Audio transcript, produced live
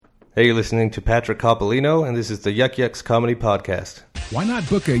Hey, you're listening to Patrick Coppolino, and this is the Yuck Yucks Comedy Podcast. Why not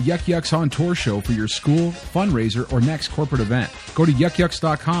book a Yuck Yucks on tour show for your school, fundraiser, or next corporate event? Go to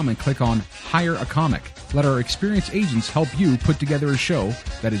yuckyucks.com and click on Hire a Comic. Let our experienced agents help you put together a show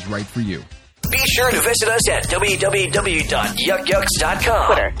that is right for you. Be sure to visit us at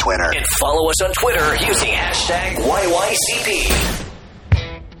www.yuckyucks.com. Twitter. And follow us on Twitter using hashtag YYCP.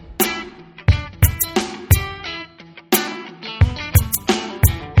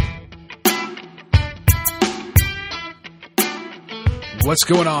 What's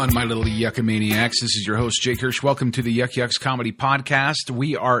going on, my little Yuckamaniacs? This is your host, Jake Hirsch. Welcome to the Yuck Yucks Comedy Podcast.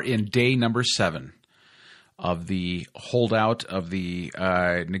 We are in day number 7 of the holdout of the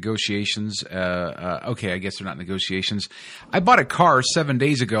negotiations. Okay, I guess they're not negotiations. I bought a car 7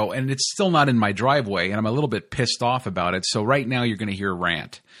 days ago, and it's still not in my driveway, and I'm a little bit pissed off about it. So right now you're going to hear a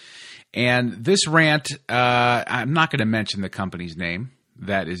rant. And this rant, I'm not going to mention the company's name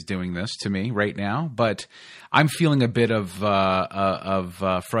that is doing this to me right now, but I'm feeling a bit of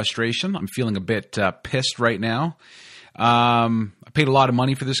frustration. I'm feeling a bit pissed right now. I paid a lot of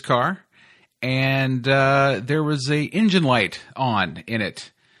money for this car, and there was a engine light on in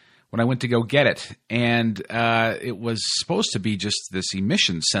it when I went to go get it, and it was supposed to be just this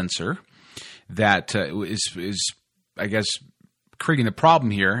emission sensor that is I guess, creating the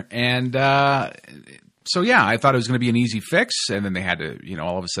problem here, and so, yeah, I thought it was going to be an easy fix, and then they had to,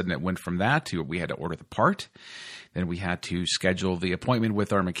 all of a sudden it went from that to we had to order the part. Then we had to schedule the appointment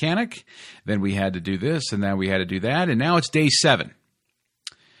with our mechanic. Then we had to do this, and then we had to do that, and now it's day 7.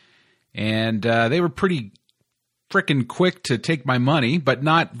 And they were pretty frickin' quick to take my money, but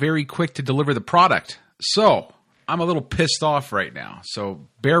not very quick to deliver the product. So, I'm a little pissed off right now. So,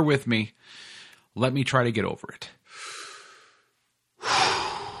 bear with me. Let me try to get over it.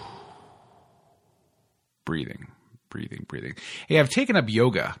 Breathing. Hey, I've taken up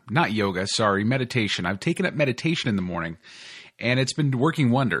meditation. I've taken up meditation in the morning, and it's been working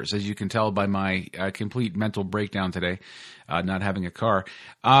wonders, as you can tell by my complete mental breakdown today, not having a car.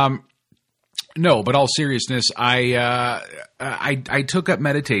 No, but all seriousness, I took up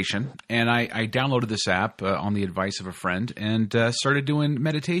meditation, and I downloaded this app on the advice of a friend, and started doing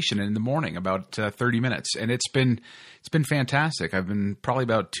meditation in the morning, about 30 minutes, and it's been fantastic. I've been probably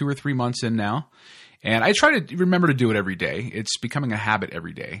about 2 or 3 months in now. And I try to remember to do it every day. It's becoming a habit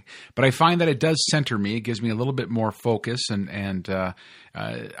every day. But I find that it does center me. It gives me a little bit more focus. And I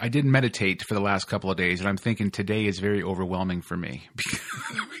didn't meditate for the last couple of days. And I'm thinking today is very overwhelming for me.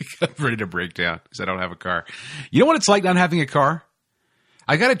 I'm ready to break down because I don't have a car. You know what it's like not having a car?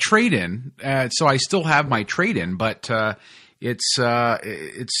 I got a trade-in. So I still have my trade-in. But I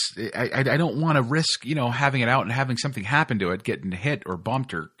don't want to risk, having it out and having something happen to it, getting hit or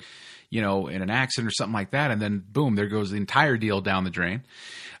bumped or in an accident or something like that, and then boom, there goes the entire deal down the drain.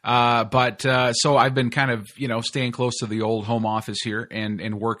 So I've been kind of, staying close to the old home office here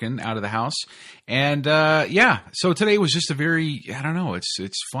and working out of the house. And so today was just a very, I don't know,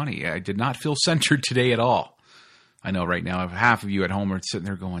 it's funny. I did not feel centered today at all. I know right now half of you at home are sitting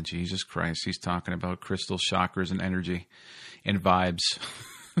there going, Jesus Christ, he's talking about crystals, chakras, and energy and vibes.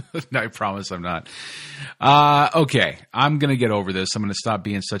 No, I promise I'm not. Okay, I'm going to get over this. I'm going to stop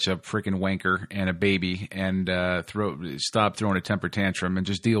being such a freaking wanker and a baby and stop throwing a temper tantrum and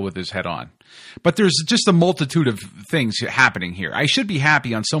just deal with this head on. But there's just a multitude of things happening here. I should be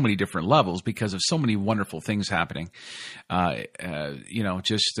happy on so many different levels because of so many wonderful things happening,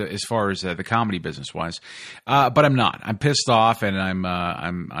 just as far as the comedy business-wise. But I'm not. I'm pissed off, and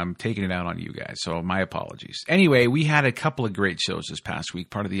I'm taking it out on you guys, so my apologies. Anyway, we had a couple of great shows this past week,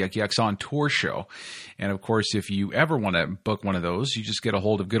 part of the Yuck Yucks on Tour show. And, of course, if you ever want to book one of those, you just get a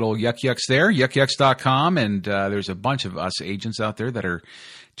hold of good old Yuck Yucks there, yuckyucks.com, and there's a bunch of us agents out there that are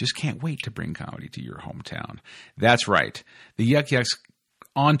just can't wait to bring comedy to your hometown. That's right. The Yuck Yucks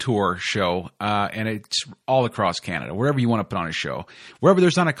on Tour show, and it's all across Canada, wherever you want to put on a show. Wherever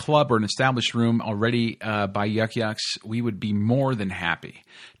there's not a club or an established room already by Yuck Yucks, we would be more than happy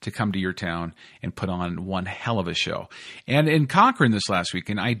to come to your town and put on one hell of a show. And in Cochrane this last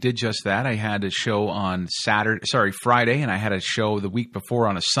weekend, I did just that. I had a show on Friday, and I had a show the week before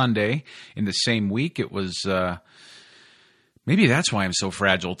on a Sunday in the same week. It was... maybe that's why I'm so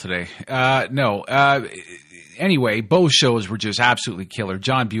fragile today. Anyway, both shows were just absolutely killer.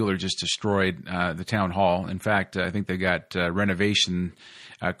 John Bueller just destroyed the town hall. In fact, I think they got renovation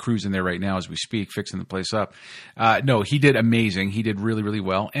crews in there right now as we speak, fixing the place up. No, he did amazing. He did really, really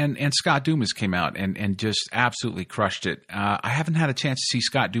well. And Scott Dumas came out and just absolutely crushed it. I haven't had a chance to see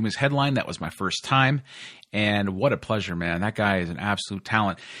Scott Dumas headline. That was my first time. And what a pleasure, man. That guy is an absolute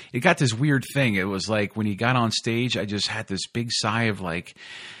talent. It got this weird thing. It was like when he got on stage, I just had this big sigh of like,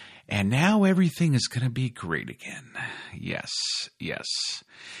 And now everything is going to be great again. Yes, yes.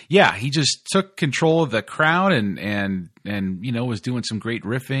 Yeah, he just took control of the crowd and you know, was doing some great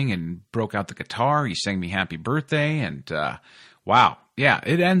riffing and broke out the guitar. He sang me happy birthday and wow. Yeah,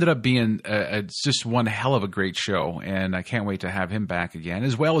 it ended up being it's just one hell of a great show, and I can't wait to have him back again,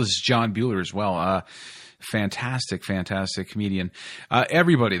 as well as John Bueller as well. Fantastic comedian.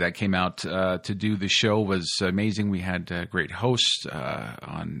 Everybody that came out to do the show was amazing. We had great hosts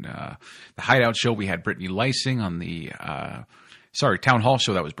on the Hideout show. We had Brittany Lysing on the Town Hall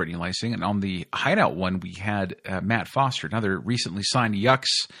show. That was Brittany Lysing, and on the Hideout one we had Matt Foster, another recently signed Yucks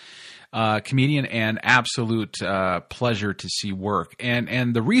comedian, and absolute pleasure to see work.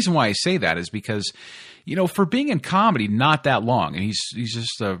 And the reason why I say that is because, you know, for being in comedy not that long, and he's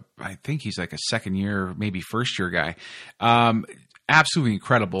just I think he's like a second year, maybe first year guy. Absolutely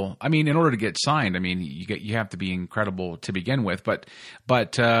incredible. I mean, in order to get signed, I mean, you have to be incredible to begin with. But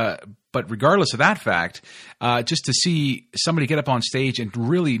regardless of that fact, just to see somebody get up on stage and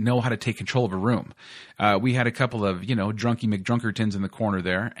really know how to take control of a room. We had a couple of, you know, drunky McDrunkertons in the corner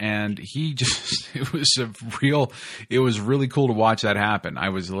there, and he just, it was really cool to watch that happen. I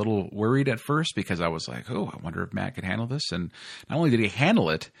was a little worried at first because I was like, oh, I wonder if Matt could handle this. And not only did he handle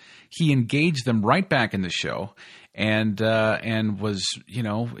it, he engaged them right back in the show. And was, you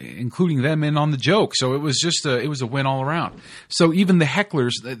know, including them in on the joke. So it was just it was a win all around. So even the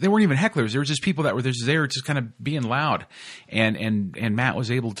hecklers, they weren't even hecklers. They were just people that were just there just kind of being loud. And Matt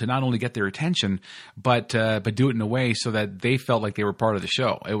was able to not only get their attention, but do it in a way so that they felt like they were part of the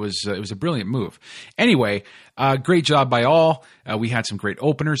show. It was a brilliant move. Anyway, great job by all. We had some great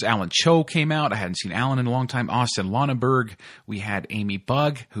openers. Alan Cho came out. I hadn't seen Alan in a long time. Austin Lonneberg. We had Amy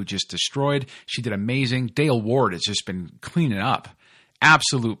Bug, who just destroyed. She did amazing. Dale Ward has just been cleaning up.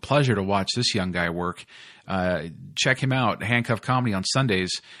 Absolute pleasure to watch this young guy work. Check him out, Handcuff Comedy on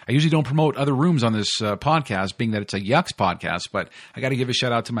Sundays. I usually don't promote other rooms on this podcast, being that it's a Yucks podcast, but I got to give a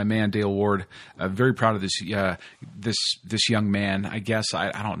shout out to my man Dale Ward. Very proud of this young man. I guess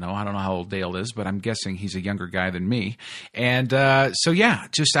I don't know how old Dale is, but I'm guessing he's a younger guy than me. And so yeah,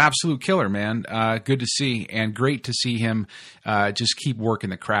 just absolute killer, man. Good to see, and great to see him just keep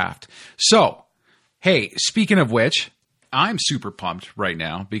working the craft. So, hey, speaking of which, I'm super pumped right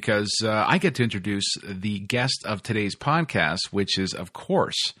now because I get to introduce the guest of today's podcast, which is, of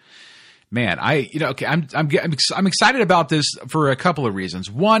course, man, I'm excited about this for a couple of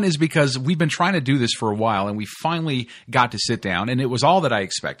reasons. One is because we've been trying to do this for a while, and we finally got to sit down, and it was all that I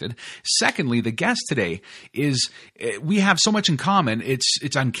expected. Secondly, the guest today is, we have so much in common.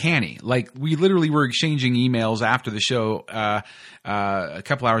 It's uncanny. Like, we literally were exchanging emails after the show, a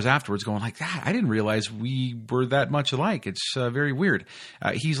couple hours afterwards, going like, that, I didn't realize we were that much alike. It's very weird.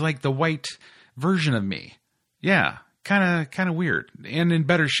 He's like the white version of me. Yeah. Kind of weird, and in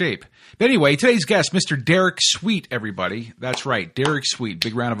better shape. But anyway, today's guest, Mr. Derek Sweet, everybody. That's right, Derek Sweet.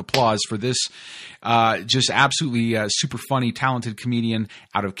 Big round of applause for this just absolutely super funny, talented comedian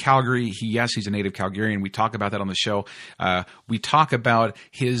out of Calgary. He's a native Calgarian. We talk about that on the show. We talk about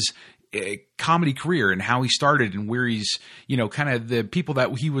his comedy career and how he started and where he's, you know, kind of the people that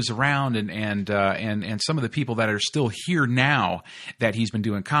he was around and some of the people that are still here now that he's been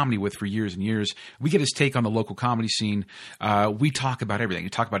doing comedy with for years and years. We get his take on the local comedy scene. We talk about everything. We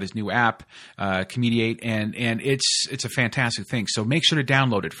talk about his new app, Comediate, and it's a fantastic thing. So make sure to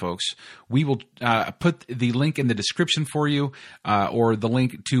download it, folks. We will put the link in the description for you, or the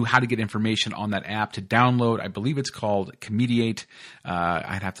link to how to get information on that app to download. I believe it's called Comediate.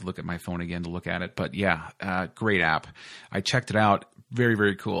 I'd have to look at my phone again to look at it, but yeah, great app. I checked it out. Very,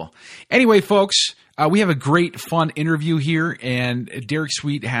 very cool. Anyway, folks, we have a great, fun interview here, and Derek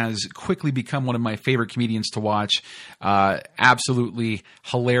Sweet has quickly become one of my favorite comedians to watch. Absolutely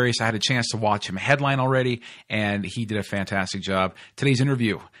hilarious. I had a chance to watch him headline already, and he did a fantastic job. Today's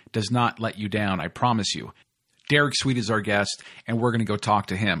interview does not let you down, I promise you. Derek Sweet is our guest, and we're going to go talk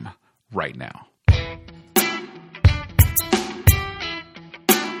to him right now.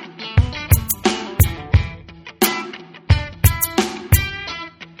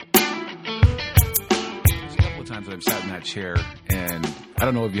 I've sat in that chair, and I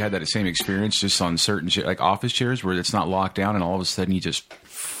don't know if you had that same experience just on certain like office chairs where it's not locked down, and all of a sudden you just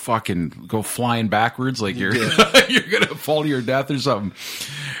fucking go flying backwards like you're you're gonna fall to your death or something.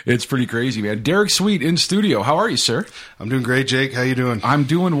 It's pretty crazy, man. Derek Sweet in studio. How are you, sir? I'm doing great, Jake. How you doing? I'm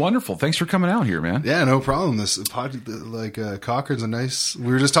doing wonderful. Thanks for coming out here, man. Yeah, no problem. This Cochrane's a nice.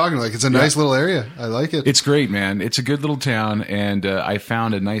 We were just talking it's a nice little area. I like it. It's great, man. It's a good little town, and I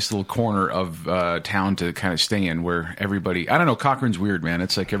found a nice little corner of town to kind of stay in where everybody. I don't know. Cochrane's weird, man.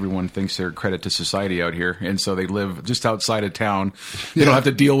 It's like everyone thinks they're a credit to society out here, and so they live just outside of town. They don't have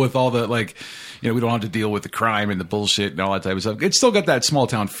to deal with all the we don't have to deal with the crime and the bullshit and all that type of stuff. It's still got that small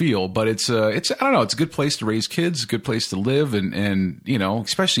town feel, but it's I don't know, it's a good place to raise kids, a good place to live, and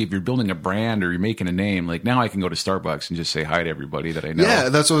especially if you're building a brand or you're making a name. Like now I can go to Starbucks and just say hi to everybody that I know. Yeah,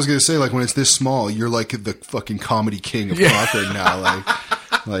 that's what I was going to say. Like when it's this small, you're like the fucking comedy king of Cochrane now.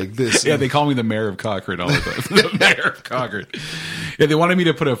 Like this. Yeah, they call me the mayor of Cochrane all the time. The mayor of Cochrane. Yeah, they wanted me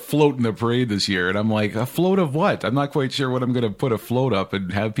to put a float in the parade this year, and I'm like, a float of what? I'm not quite sure what I'm going to put a float up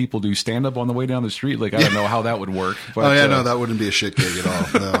and have people do stand-up on the way down the street. Like, I don't know how that would work. But, no, that wouldn't be a shit gig at all.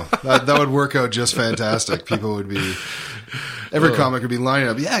 No, that would work out just fantastic. People would be... Every comic would be lining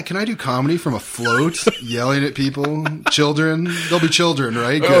up. Yeah, can I do comedy from a float, yelling at people, children? There'll be children,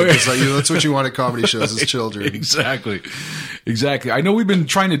 right? Good, that's what you want at comedy shows is children. Exactly. I know we've been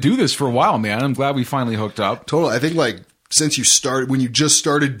trying to do this for a while, man. I'm glad we finally hooked up. Totally. I think since when you just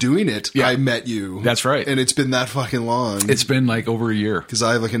started doing it, I met you. That's right. And it's been that fucking long. It's been over a year. Because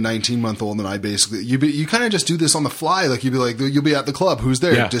I have a 19-month-old, and I basically, you kind of just do this on the fly. You'll be at the club. Who's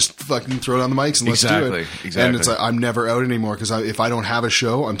there? Yeah. Just fucking throw down the mics and let's do it. Exactly. And it's I'm never out anymore because if I don't have a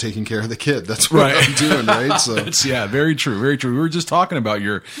show, I'm taking care of the kid. That's what I'm doing, right? So very true. Very true. We were just talking about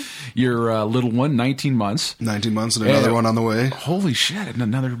your little one, 19 months. 19 months and another one on the way. Holy shit. And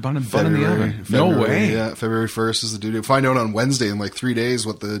another bun in the oven. No way. Yeah, February 1st is the due date. Find out on Wednesday in 3 days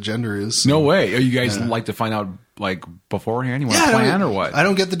what the gender is. So. No way. Are you guys like to find out beforehand? You want to plan or what? I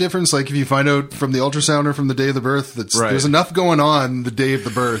don't get the difference. If you find out from the ultrasound or from the day of the birth, there's enough going on the day of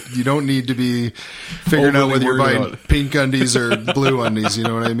the birth. You don't need to be figuring out whether you're buying pink undies or blue undies. You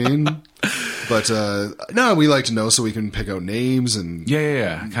know what I mean? But no, we like to know so we can pick out names and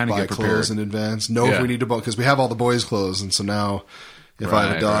kind of buy get prepared clothes in advance. Know if we need to buy because we have all the boys' clothes, and so now. If I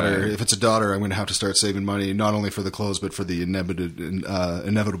have a daughter, if it's a daughter, I'm going to have to start saving money, not only for the clothes, but for the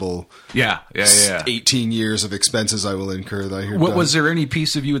inevitable 18 years of expenses I will incur. Was there any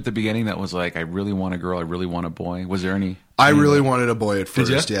piece of you at the beginning that was like, I really want a girl, I really want a boy? Was there any? I really wanted a boy at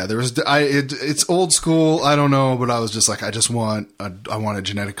first. Yeah, there was. It's old school. I don't know, but I was just like, I want a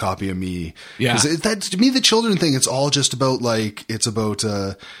genetic copy of me. Yeah, that to me, the children thing. It's all just about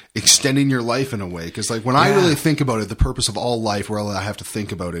extending your life in a way. Because when I really think about it, the purpose of all life, where I have to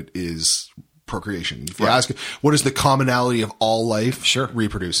think about it, is procreation. If you ask, what is the commonality of all life? Sure,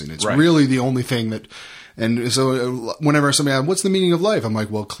 reproducing. It's really the only thing that. And so whenever somebody asks, what's the meaning of life? I'm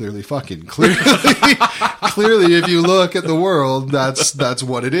like, well, clearly, clearly, if you look at the world, that's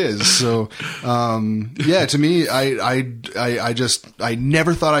what it is. So, to me, I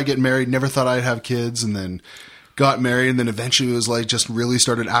never thought I'd get married, never thought I'd have kids. And then got married, and then eventually it was just really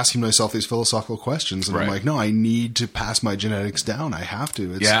started asking myself these philosophical questions. And I'm like, no, I need to pass my genetics down. I have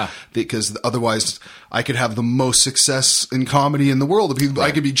to. Because otherwise I could have the most success in comedy in the world.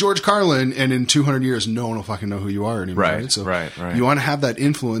 I could be George Carlin, and in 200 years, no one will fucking know who you are anymore. Right. So You want to have that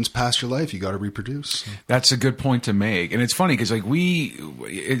influence past your life. You got to reproduce. That's a good point to make. And it's funny because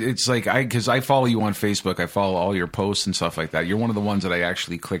because I follow you on Facebook. I follow all your posts and stuff like that. You're one of the ones that I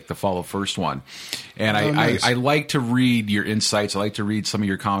actually clicked the follow first one. And I like to read your insights. I like to read some of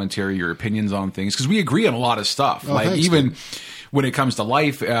your commentary, your opinions on things, because we agree on a lot of stuff. Thanks, even when it comes to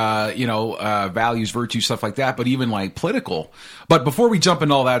life, values, virtue, stuff like that, but even political. But before we jump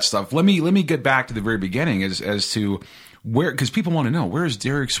into all that stuff, let me get back to the very beginning as to where, because people want to know, where is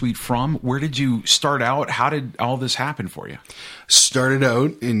Derek Sweet from? Where did you start out? How did all this happen for you? Started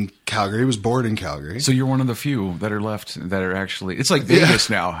out in Calgary. Was born in Calgary. So you're one of the few that are left that are actually. It's like Vegas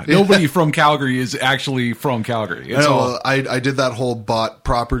now. Nobody from Calgary is actually from Calgary. I did that whole bought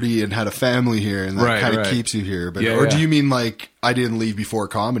property and had a family here, and that kind of keeps you here. But do you mean I didn't leave before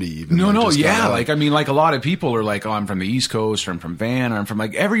comedy? Even no. A lot of people are like, oh, I'm from the East Coast, or I'm from Van, or I'm from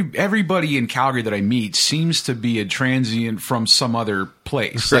everybody in Calgary that I meet seems to be a transient from some other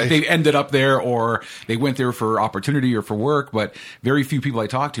place. Right. They ended up there, or they went there for opportunity or for work, but very few people I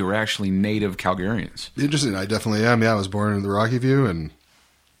talk to are actually native Calgarians. Interesting. I definitely am. Yeah, I was born in the Rocky View, and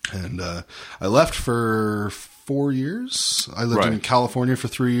I left for 4 years. I lived in California for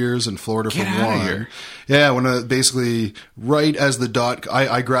 3 years and Florida for 1. Yeah, when basically right as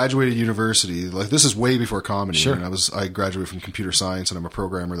I graduated university. This is way before comedy. Sure. And I graduated from computer science, and I'm a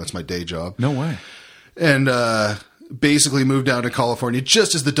programmer. That's my day job. No way. And basically moved down to California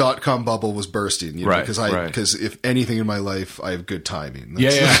just as the .com bubble was bursting, you know, Right, because if anything in my life, I have good timing.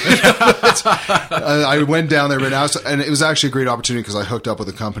 Yeah. I went down there right now, and it was actually a great opportunity because I hooked up with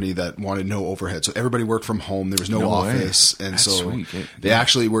a company that wanted no overhead, so everybody worked from home. There was no office, and That's so sweet. they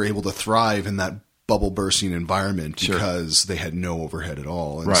actually were able to thrive in that bubble bursting environment because they had no overhead at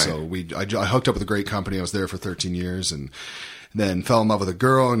all. And so I hooked up with a great company. I was there for 13 years, and then fell in love with a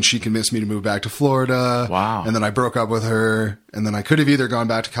girl, and she convinced me to move back to Florida. Wow. And then I broke up with her, and then I could have either gone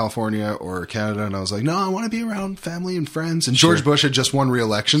back to California or Canada, and I was like, no, I want to be around family and friends. And George Bush had just won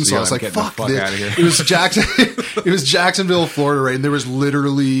re-election, so I was like, fuck this. Out of here. It was Jacksonville, Florida, right? And there was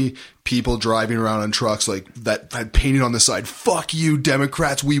literally people driving around on trucks like that had painted on the side, "Fuck you,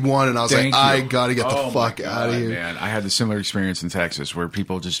 Democrats, we won." And I was I gotta get the fuck out of here. Man, I had the similar experience in Texas where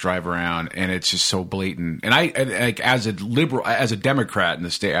people just drive around and it's just so blatant. And I like as a liberal, as a Democrat in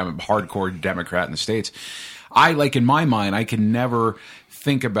the state, I'm a hardcore Democrat in the States. I like in my mind, I can never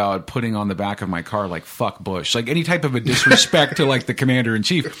think about putting on the back of my car like "fuck Bush," like any type of a disrespect to like the commander in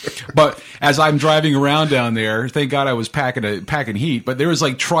chief. But as I'm driving around down there, thank God I was packing heat. But there was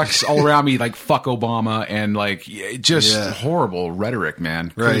like trucks all around me like "fuck Obama" and like just horrible rhetoric,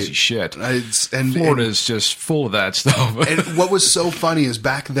 man. Crazy shit. And Florida's just full of that stuff. And what was so funny is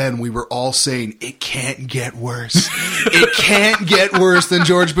back then we were all saying it can't get worse. It can't get worse than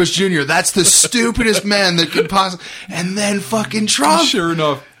George Bush Jr. That's the stupidest man that could possibly. And then fucking Trump. Sure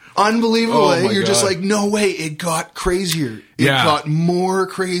enough. Unbelievable. You're just like, no way. It got crazier. It got more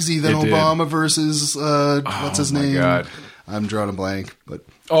crazy than Obama versus, what's his name? God. I'm drawing a blank, but.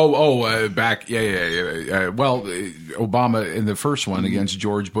 Back. Well, Obama in the first one against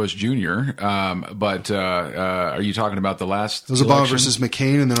George Bush Jr. But are you talking about the last? It was Obama versus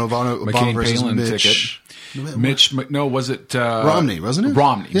McCain, and then Obama versus Palin Mitch. No, was it Romney? Wasn't it?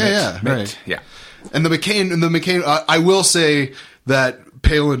 Romney. Mitt, right. Yeah. And the McCain. I will say that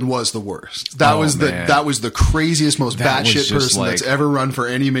Palin was the worst. That was the craziest, most batshit person that's ever run for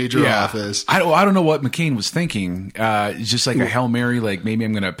any major office. I don't know what McCain was thinking. Just like a Hail Mary, like maybe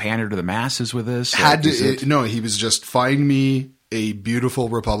I'm going to pander to the masses with this. No, he was just find me a beautiful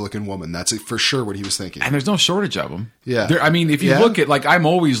Republican woman. That's for sure what he was thinking. And there's no shortage of them. Yeah. If you look at, like, I'm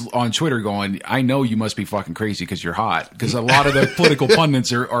always on Twitter going, I know you must be fucking crazy because you're hot. Because a lot of the political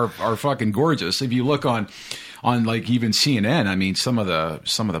pundits are fucking gorgeous. If you look on like even CNN, I mean, some of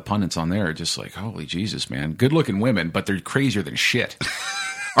the pundits on there are just like, holy Jesus, man. Good looking women, but they're crazier than shit.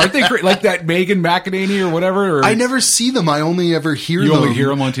 Aren't they great? Like that Megan McEnany or whatever? Or? I never see them. I only ever hear them. You only hear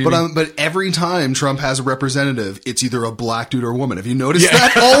them on TV? But every time Trump has a representative, it's either a black dude or a woman. Have you noticed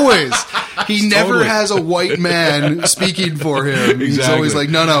that? Always. He never has a white man speaking for him. Exactly. He's always like,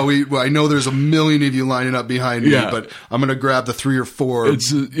 no, I know there's a million of you lining up behind me, but I'm going to grab the 3 or 4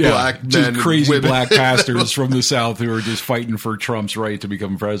 black men. Crazy black pastors from the South who are just fighting for Trump's right to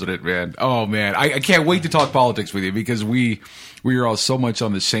become president, man. Oh, man. I can't wait to talk politics with you because we are all so much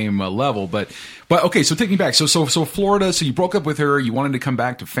on the same level. But okay, so taking back, so Florida. So you broke up with her. You wanted to come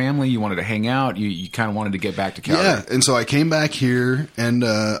back to family. You wanted to hang out. You kind of wanted to get back to Calgary. Yeah, and so I came back here, and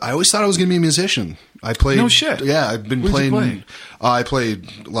I always thought I was going to be a musician. I played. No shit. Yeah, I've been playing. Play? I played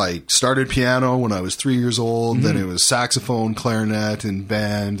started piano when I was 3 years old. Mm-hmm. Then it was saxophone, clarinet, and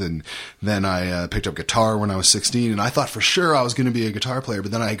band, and then I picked up guitar when I was 16. And I thought for sure I was going to be a guitar player,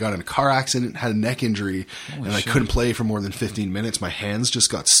 but then I got in a car accident, had a neck injury, I couldn't play for more than 15 minutes. My hands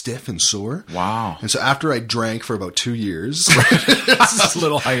just got stiff and sore. Wow. And so after I drank for about 2 years, a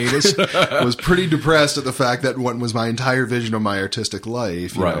little hiatus, I was pretty depressed at the fact that what was my entire vision of my artistic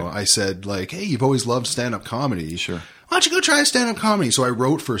life. You know, I said like, hey, you've always loved stand-up comedy. Sure. Why don't you go try stand-up comedy? So I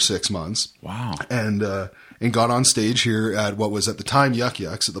wrote for 6 months. Wow. And got on stage here at what was at the time Yuck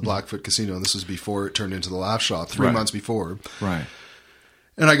Yucks at the Blackfoot Casino. This was before it turned into the Laugh Shop, 3 months before. Right.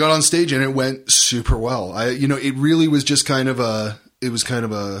 And I got on stage and it went super well. It really was just kind of a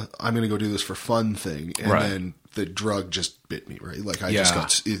I'm going to go do this for fun thing. And then the drug just bit me, right? Like I just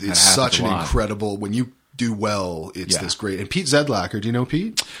got, it's such an incredible, when you do well, it's this great. And Pete Zedlacker, do you know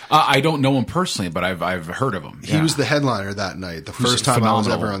Pete? I don't know him personally, but I've heard of him. He was the headliner that night, the first time I was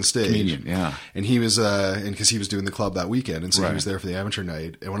ever on stage. Comedian, and he was, and because he was doing the club that weekend, and so he was there for the amateur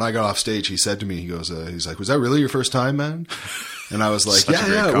night. And when I got off stage, he said to me, he's like, was that really your first time, man? And I was like,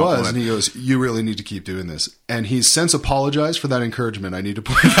 yeah, it was. And he goes, you really need to keep doing this. And he's since apologized for that encouragement. I need to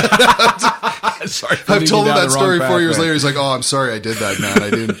point that out. Sorry for I've leading told him down that the story wrong 4 path, years man. later. He's like, "Oh, I'm sorry, I did that, man. I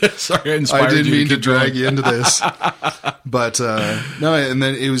didn't. Sorry, I inspired I didn't you mean to keep drag going. you into this." But no, and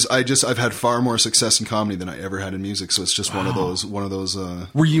then I've had far more success in comedy than I ever had in music. So it's just one of those.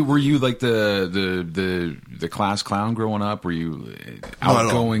 Were you like the class clown growing up? Were you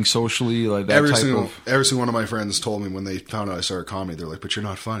outgoing socially, like that Every type single one of my friends told me when they found out I started comedy, they're like, "But you're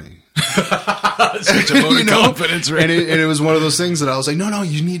not funny." such a vote of confidence, right? And it was one of those things that I was like, no,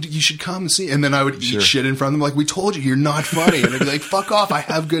 you should come and see. And then I would eat shit in front of them, like, "We told you, you're not funny." And they'd be like, "Fuck off, I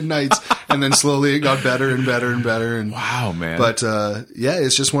have good nights." And then slowly it got better and better and better. And wow, man. But yeah,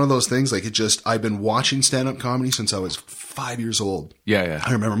 it's just one of those things. Like, I've been watching stand-up comedy since I was 5 years old. Yeah.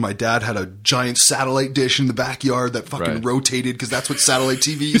 I remember my dad had a giant satellite dish in the backyard that fucking rotated, because that's what satellite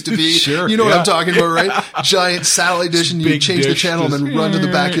TV used to be. Sure, You know what I'm talking about, right? Giant satellite dish, and you Big change the dish, channel and then run to the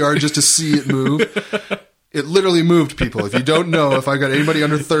backyard just to see it move. It literally moved, people. If you don't know, if I got anybody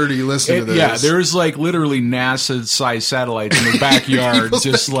under 30 listening to this. Yeah, there's like literally NASA-sized satellites in the backyard,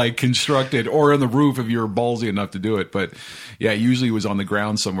 just like constructed, or on the roof if you're ballsy enough to do it. But yeah, usually it was on the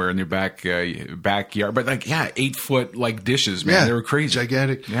ground somewhere in your backyard. But like, 8-foot like dishes, man. They were crazy.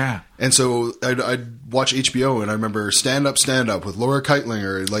 Gigantic. Yeah. And so I'd watch HBO, and I remember Stand Up with Laura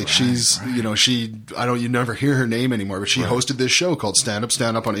Keitlinger. Like, you never hear her name anymore, but she hosted this show called Stand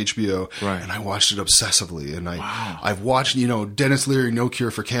Up on HBO. Right. And I watched it obsessively. And I've watched, Dennis Leary, No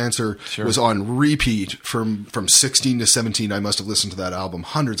Cure for Cancer was on repeat from 16 to 17. I must have listened to that album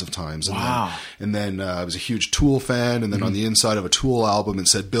hundreds of times. And then I was a huge Tool fan. And then on the inside of a Tool album, it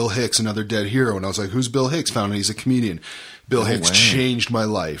said Bill Hicks, Another Dead Hero. And I was like, "Who's Bill Hicks?" Found out he's a comedian. Bill Hicks changed my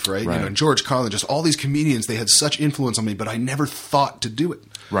life, right? And George Carlin, just all these comedians, they had such influence on me, but I never thought to do it.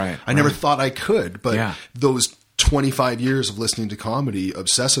 I never thought I could, but those 25 years of listening to comedy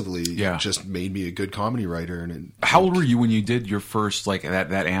obsessively just made me a good comedy writer. And how old were you when you did your first, like,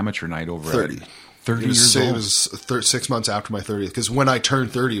 that amateur night over 30. at 30 years old? It was 6 months after my 30th, because when I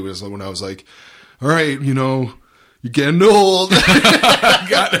turned 30 was when I was like, all right, you're getting old. You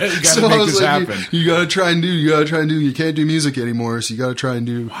gotta make this happen. You gotta try and do. You can't do music anymore, so you gotta try and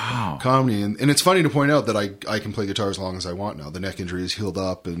do comedy. And it's funny to point out that I can play guitar as long as I want now. The neck injury is healed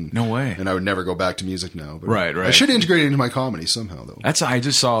up, and no way. And I would never go back to music now. But right. I should integrate it into my comedy somehow, though. I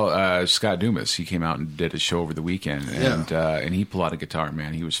just saw Scott Dumas. He came out and did a show over the weekend, and he pulled out a guitar.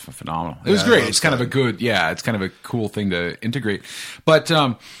 Man, he was phenomenal. It was great. It's kind of a good, it's kind of a cool thing to integrate. But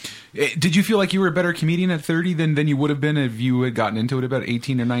did you feel like you were a better comedian at 30 than you would have been if you had gotten into it about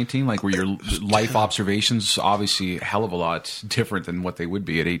 18 or 19? Like, were your life observations obviously a hell of a lot different than what they would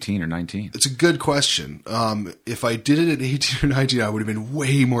be at 18 or 19? It's a good question. If I did it at 18 or 19, I would have been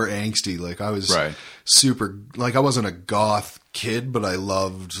way more angsty. Like, I was super, like, I wasn't a goth kid, but I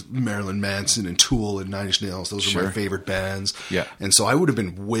loved Marilyn Manson and Tool and Nine Inch Nails. Those were my favorite bands. Yeah. And so I would have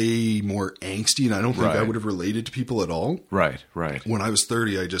been way more angsty, and I don't think I would have related to people at all. Right. When I was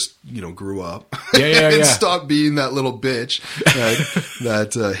 30, I just, grew up. And stopped being that little bitch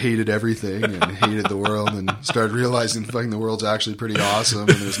that hated everything and hated the world, and started realizing fucking the world's actually pretty awesome,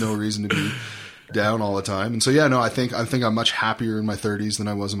 and there's no reason to be down all the time. And so I think I'm much happier in my 30s than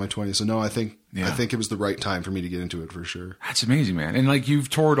I was in my 20s. So I think it was the right time for me to get into it, for sure. That's amazing, man. And like, you've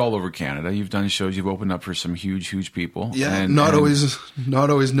toured all over Canada. You've done shows. You've opened up for some huge people. Yeah, not always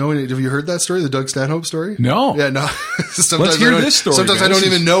knowing it. Have you heard that story, the Doug Stanhope story? No. Yeah, no. Let's hear this story. Sometimes I don't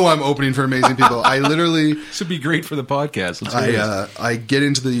even know I'm opening for amazing people. I literally. This would be great for the podcast. I get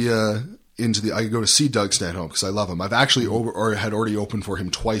into the. I go to see Doug Stanhope because I love him. I've actually had already opened for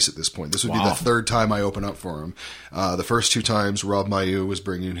him twice at this point. This would be the third time I open up for him. The first two times, Rob Mailloux was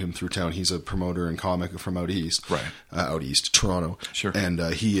bringing him through town. He's a promoter and comic from out east, out east, Toronto. Sure. And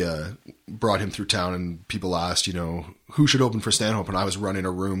he brought him through town, and people asked, who should open for Stanhope? And I was running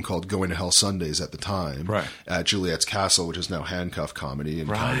a room called Going to Hell Sundays at the time, at Juliet's Castle, which is now Handcuff Comedy and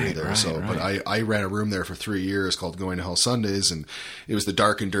comedy there. But I ran a room there for 3 years called Going to Hell Sundays, and it was the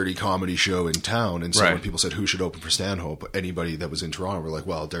dark and dirty comedy show in town. And so when people said who should open for Stanhope, anybody that was in Toronto were like,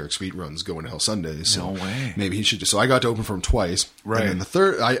 well, Derek Sweet runs Going to Hell Sundays, so maybe he should. So I got to open for him twice, and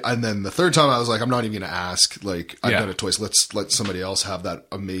then the third time I was like, I'm not even going to ask. Like, I've done it twice. Let's let somebody else have that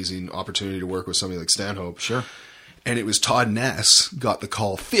amazing opportunity to work with somebody like Stanhope. Sure. And it was Todd Ness got the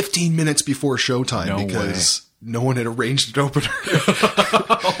call 15 minutes before showtime because no one had arranged an opener.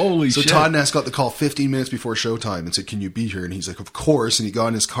 Holy shit. So Todd Ness got the call 15 minutes before showtime and said, "Can you be here?" And he's like, "Of course." And he got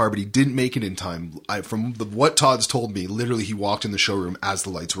in his car, but he didn't make it in time. From what Todd's told me, literally he walked in the showroom as the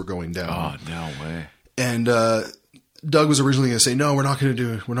lights were going down. Oh, no way. And Doug was originally going to say, "No, we're not going to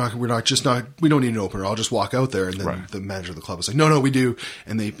do it. We don't need an opener. I'll just walk out there." And then the manager of the club was like, "No, we do."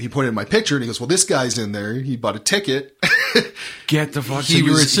 And he pointed at my picture and he goes, "Well, this guy's in there. He bought a ticket." Get the fuck. So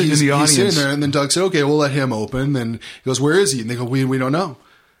you were sitting in the audience. He's sitting there, and then Doug said, "Okay, we'll let him open." Then he goes, "Where is he?" And they go, "We don't know."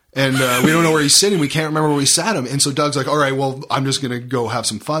 And we don't know where he's sitting. We can't remember where we sat him. And so Doug's like, all right, well, I'm just going to go have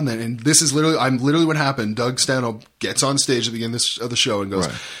some fun then. And this is literally what happened. Doug Stanhope gets on stage at the beginning of the show and goes,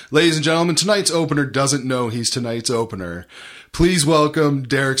 ladies and gentlemen, tonight's opener doesn't know he's tonight's opener. Please welcome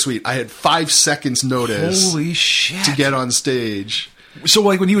Derek Sweet. I had 5 seconds notice. Holy shit. To get on stage. So,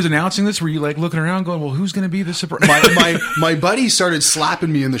 like, when he was announcing this, were you, like, looking around going, well, who's going to be the surprise? My buddy started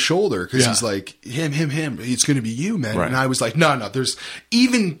slapping me in the shoulder because he's like, him. It's going to be you, man. Right. And I was like, no. There's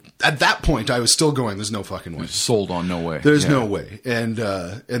even at that point, I was still going, there's no fucking way. Sold on no way. There's no way. And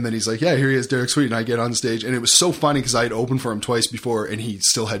then he's like, yeah, here he is, Derek Sweet. And I get on stage. And it was so funny because I had opened for him twice before and he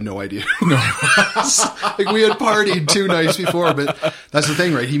still had no idea. Like, we had partied 2 nights before. But that's the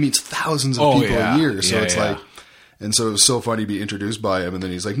thing, right? He meets thousands of people a year. So it's like. And so it was so funny to be introduced by him. And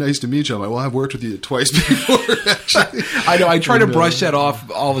then he's like, nice to meet you. I'm like, well, I've worked with you twice before, actually. I know. I try to brush that off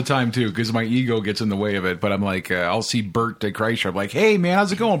all the time, too, because my ego gets in the way of it. But I'm like, I'll see Bert Kreischer. I'm like, hey, man,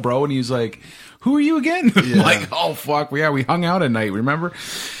 how's it going, bro? And he's like, who are you again? I'm like, oh, fuck. Yeah, we hung out at night, remember?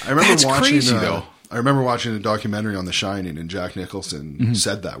 That's watching, crazy, though. I remember watching a documentary on The Shining, and Jack Nicholson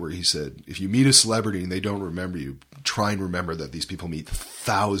said that, where he said, if you meet a celebrity and they don't remember you, try and remember that these people meet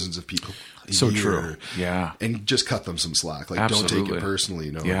thousands of people. So true. Yeah. And just cut them some slack. Like, Absolutely. Don't take it personally,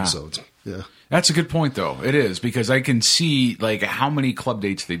 you know? Yeah. So it's, That's a good point, though. It is, because I can see, like, how many club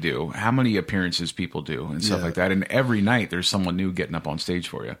dates they do, how many appearances people do, and stuff like that. And every night there's someone new getting up on stage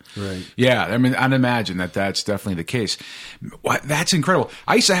for you. Right. Yeah. I mean, I'd imagine that's definitely the case. That's incredible.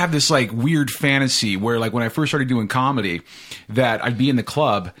 I used to have this, like, weird fantasy where, like, when I first started doing comedy, that I'd be in the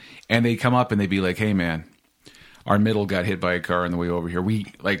club and they'd come up and they'd be like, hey, man, our middle got hit by a car on the way over here. We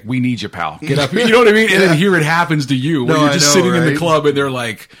need you, pal. Get up. You know what I mean? And then here it happens to you, where you're just sitting in the club and they're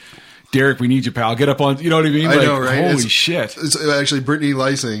like, Derek, we need you, pal. Get up on, you know what I mean? I know, right? Holy shit. It's actually, Brittany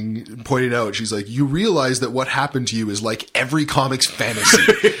Lysing pointed out, she's like, you realize that what happened to you is like every comic's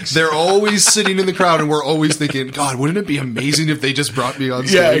fantasy. They're always sitting in the crowd and we're always thinking, God, wouldn't it be amazing if they just brought me on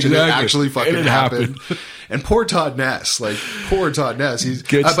stage and it actually fucking happened. And poor Todd Ness, but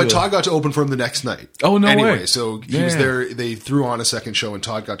Todd got to open for him the next night. Oh, no way. way. So he was there. They threw on a second show, and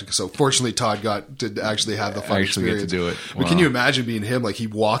Todd got to. So fortunately, Todd got to actually have the fun experience. Get to do it. But can you imagine being him? Like, he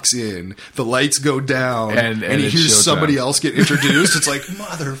walks in, the lights go down, and he hears somebody else get introduced. It's like,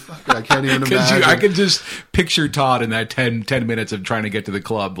 motherfucker, I can't even imagine. I can just picture Todd in that 10 minutes of trying to get to the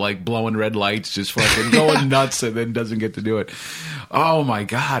club, like blowing red lights, just fucking going nuts, and then doesn't get to do it. Oh my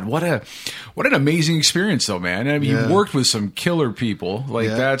God, what an amazing experience, though, man. I mean, you worked with some killer people,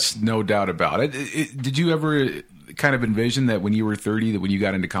 that's no doubt about it. Did you ever kind of envision that when you were 30, that when you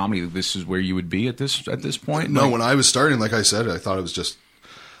got into comedy, that this is where you would be at this point? No, when I was starting, like I said, I thought it was just,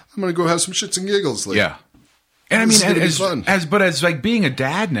 I'm going to go have some shits and giggles. Like, yeah. And I mean, as like being a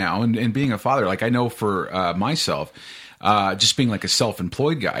dad now and being a father, like I know for myself, just being like a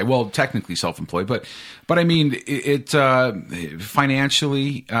self-employed guy. Well, technically self-employed, but I mean,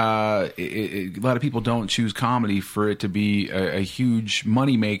 financially, a lot of people don't choose comedy for it to be a huge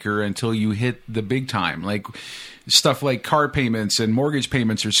moneymaker until you hit the big time. Like stuff like car payments and mortgage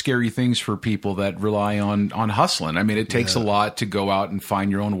payments are scary things for people that rely on hustling. I mean, it takes a lot to go out and find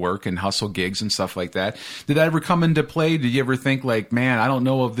your own work and hustle gigs and stuff like that. Did that ever come into play? Did you ever think like, man, I don't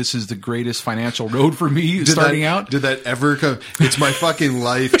know if this is the greatest financial road for me starting out? Did that ever come? It's my fucking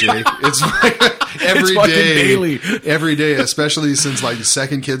life, Jake. It's every day, especially since like the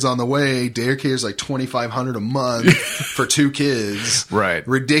second kid's on the way. Daycare is like $2,500 a month for 2 kids. Right.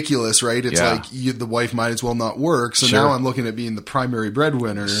 Ridiculous, right? It's like the wife might as well not work. So now I'm looking at being the primary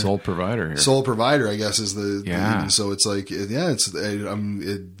breadwinner. Sole provider here. Sole provider, I guess, is the so it's like, I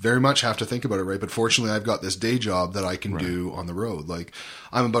very much have to think about it, right? But fortunately, I've got this day job that I can do on the road. Like,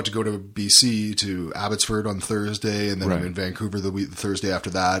 I'm about to go to BC, to Abbotsford on Thursday, and then I'm in Vancouver the Thursday after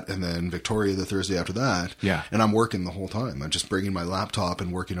that, and then Victoria the Thursday after that. Yeah. And I'm working the whole time. I'm just bringing my laptop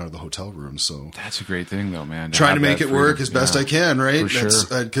and working out of the hotel room. So that's a great thing, though, man. Trying to make it work as best I can, right? For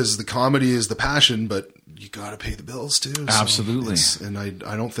sure. Because the comedy is the passion, but you got to pay the bills too. So absolutely. And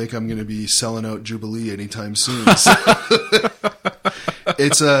I don't think I'm going to be selling out Jubilee anytime soon. So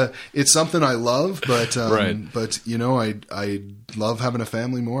it's something I love, but you know, I love having a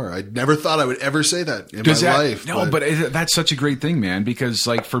family more. I never thought I would ever say that in my life. No, but that's such a great thing, man, because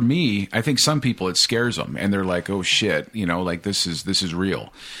like for me, I think some people it scares them and they're like, oh shit, you know, like this is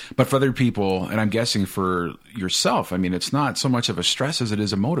real. But for other people, and I'm guessing for yourself, I mean, it's not so much of a stress as it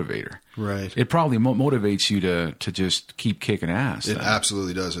is a motivator. Right. It probably motivates you to just keep kicking ass. It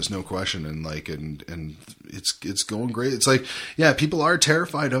absolutely does. There's no question. And like, and it's going great. It's like, yeah, people are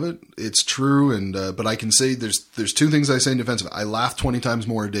terrified of it. It's true. And, but I can say there's two things I say in defense of it. I laugh 20 times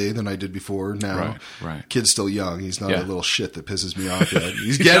more a day than I did before now. Right. Kid's still young. He's not a little shit that pisses me off yet.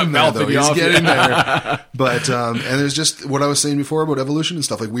 He's getting there though. He's getting there. But, and there's just what I was saying before about evolution and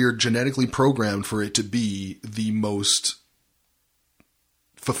stuff. Like, we are genetically programmed for it to be the most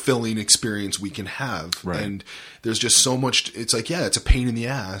fulfilling experience we can have. Right. And there's just so much, it's like, yeah, it's a pain in the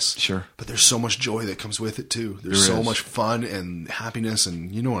ass. Sure. But there's so much joy that comes with it too. There's so much fun and happiness,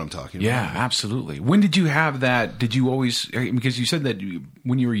 and you know what I'm talking about. Yeah, absolutely. When did you have that? Did you always, because you said that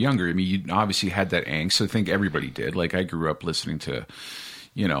when you were younger, I mean, you obviously had that angst. So I think everybody did. Like, I grew up listening to,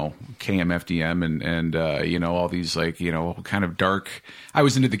 you know, KMFDM and you know, all these, like, you know, kind of dark. I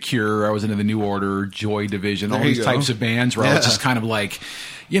was into The Cure. I was into the New Order, Joy Division, all these types of bands where I was just kind of like,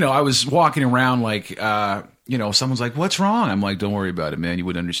 you know, I was walking around like, you know, someone's like, what's wrong? I'm like, don't worry about it, man. You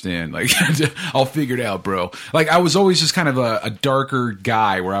wouldn't understand. Like, I'll figure it out, bro. Like, I was always just kind of a darker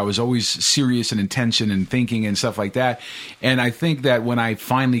guy where I was always serious and intention and thinking and stuff like that. And I think that when I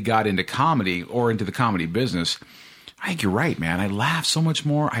finally got into comedy or into the comedy business, I think you're right, man. I laugh so much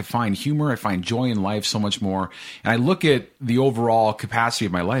more. I find humor. I find joy in life so much more. And I look at the overall capacity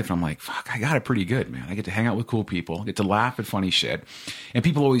of my life, and I'm like, fuck, I got it pretty good, man. I get to hang out with cool people, get to laugh at funny shit. And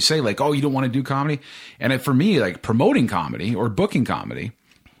people always say, like, oh, you don't want to do comedy? And for me, like, promoting comedy or booking comedy,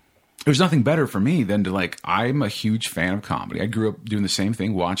 there's nothing better for me than to, like, I'm a huge fan of comedy. I grew up doing the same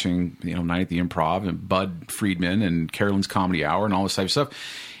thing, watching, you know, Night at the Improv and Bud Friedman and Carolyn's Comedy Hour and all this type of stuff.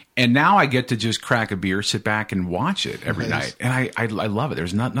 And now I get to just crack a beer, sit back, and watch it every night, and I love it.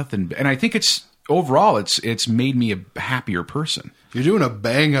 There's nothing, and I think it's overall it's made me a happier person. You're doing a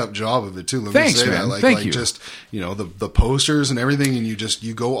bang up job of it too. Let Thanks, me say man. that. Like, Thank you. Just, you know, the posters and everything, and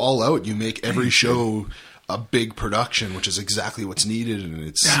you go all out. You make every show a big production, which is exactly what's needed, and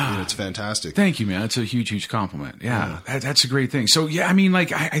it's fantastic. Thank you, man. That's a huge compliment. Yeah, that's a great thing. So yeah, I mean,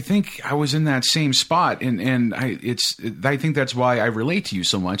 like, I think I was in that same spot, and I think that's why I relate to you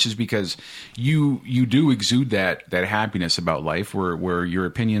so much, is because you do exude that happiness about life, where your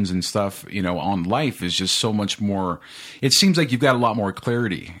opinions and stuff, you know, on life is just so much more. It seems like you've got a lot more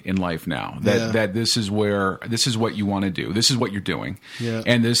clarity in life now. That this is what you want to do. This is what you're doing,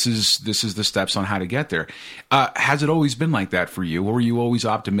 and this is the steps on how to get there. Has it always been like that for you? Or were you always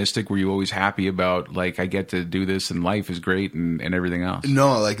optimistic? Were you always happy about, like, I get to do this and life is great and everything else?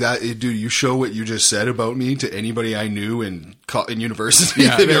 No, like that, dude, you show what you just said about me to anybody I knew in university.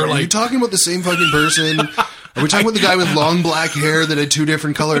 Yeah, they were like, are you talking about the same fucking person? Are we talking about the guy with long black hair that had two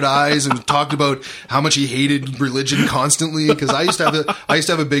different colored eyes and talked about how much he hated religion constantly? Because I used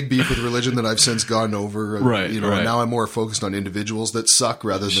to have a big beef with religion that I've since gotten over. Right. You know, and now I'm more focused on individuals that suck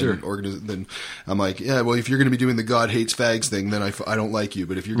rather than than I'm like, yeah, well, if you're going to be doing the God hates fags thing, then I don't like you.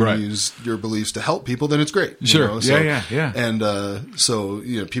 But if you're going to use your beliefs to help people, then it's great. Sure. You know? So, yeah. And so,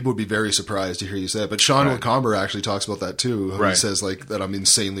 you know, people would be very surprised to hear you say that. But Sean Lacomber actually talks about that too. He says, like, that I'm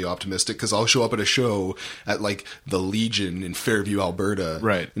insanely optimistic because I'll show up at a show at, like, the Legion in Fairview, Alberta.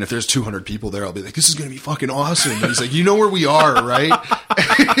 Right. And if there's 200 people there, I'll be like, this is going to be fucking awesome. And he's like, you know where we are, right?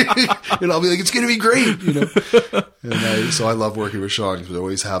 And I'll be like, it's going to be great, you know? And so I love working with Sean because we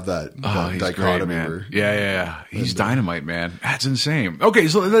always have that dichotomy. Great, man. He's dynamite, man. That's insane. Okay,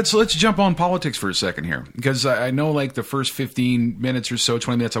 so let's jump on politics for a second here, because I know, like, the first 15 minutes or so,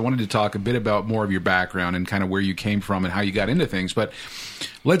 20 minutes, I wanted to talk a bit about more of your background and kind of where you came from and how you got into things. But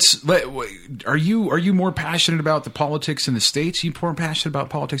are you more passionate about the politics in the States? Are you more passionate about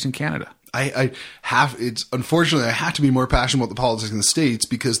politics in Canada? Unfortunately, I have to be more passionate about the politics in the States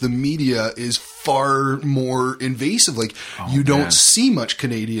because the media is far more invasive. Like, you don't see much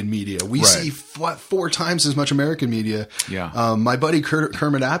Canadian media. We see 4 times as much American media. Yeah. My buddy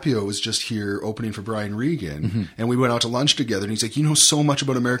Kermit Apio was just here opening for Brian Regan, and we went out to lunch together, and he's like, you know so much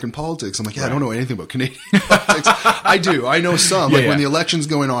about American politics. I'm like, I don't know anything about Canadian politics. I do. I know some. When the election's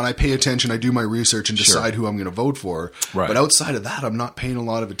going on, I pay attention, I do my research and decide who I'm going to vote for. Right. But outside of that, I'm not paying a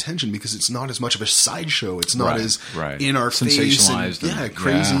lot of attention because it's not as much of a sideshow. It's not as in our face and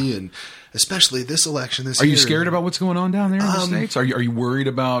crazy and especially this election this year. Are you scared about what's going on down there in the States? Are you worried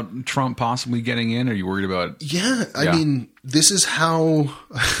about Trump possibly getting in? Are you worried about... I mean, this is how...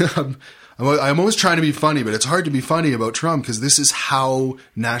 I'm always trying to be funny, but it's hard to be funny about Trump because this is how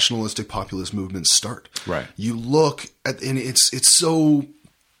nationalistic populist movements start. Right. You look at... And it's so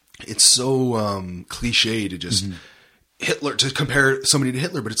cliche to just... Hitler, to compare somebody to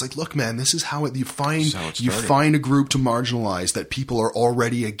Hitler, but it's like, look, man, this is how you find a group to marginalize that people are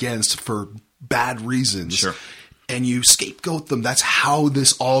already against for bad reasons. Sure. and you scapegoat them. That's how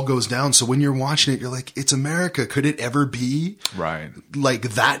this all goes down. So when you're watching it, you're like, it's America. Could it ever be like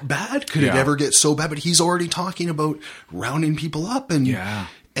that bad? Could it ever get so bad? But he's already talking about rounding people up and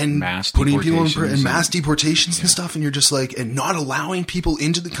mass putting people in mass deportations deportations and stuff. And you're just like, and not allowing people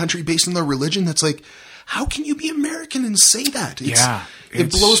into the country based on their religion. That's like, how can you be American and say that? It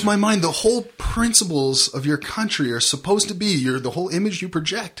blows my mind. The whole principles of your country are supposed to be the whole image you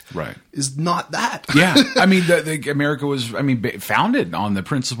project is not that. I mean, America was, founded on the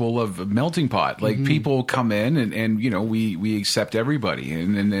principle of melting pot. Like people come in and we accept everybody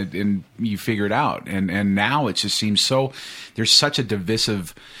and you figure it out. And now it just seems there's such a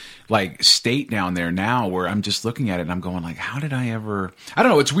divisive like state down there now where I'm just looking at it and I'm going like, how did I ever, I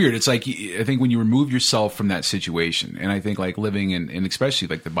don't know. It's weird. It's like, I think when you remove yourself from that situation, and I think like living in especially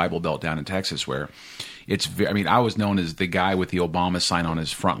like the Bible Belt down in Texas where it's, I was known as the guy with the Obama sign on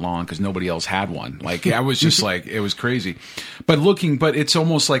his front lawn because nobody else had one. Like I was just like, it was crazy, but it's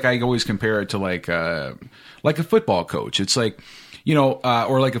almost like I always compare it to like a football coach. It's like,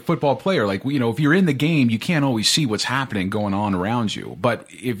 or like a football player, like, if you're in the game, you can't always see what's happening going on around you. But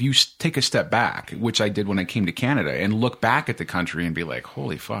if you take a step back, which I did when I came to Canada, and look back at the country and be like,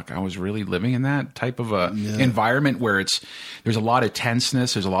 holy fuck, I was really living in that type of a environment where there's a lot of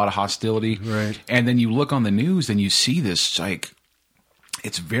tenseness, there's a lot of hostility. Right. And then you look on the news and you see this like,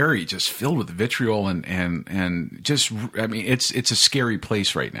 it's very just filled with vitriol and just, it's a scary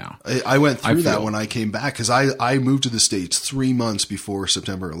place right now. I went through that when I came back because I moved to the States 3 months before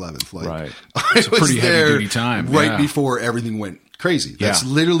September 11th. Like, It's a pretty heavy duty time. Right before everything went crazy. That's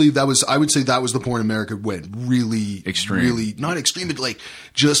literally, I would say that was the point America went really extreme, really not extreme, but like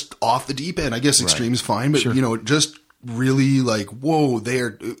just off the deep end. I guess extreme is fine, but just really like, whoa,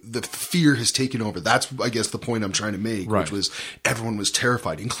 the fear has taken over. That's, I guess, the point I'm trying to make, which was everyone was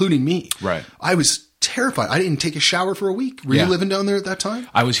terrified, including me. Right. I was terrified. I didn't take a shower for a week. Were you living down there at that time?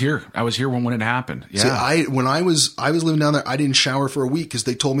 I was here when it happened. Yeah. See, when I was living down there, I didn't shower for a week because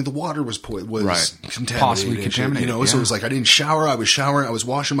they told me the water was contaminated. Possibly contaminated. So it was like I didn't shower. I was showering. I was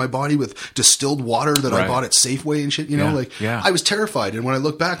washing my body with distilled water that I bought at Safeway and shit. I was terrified. And when I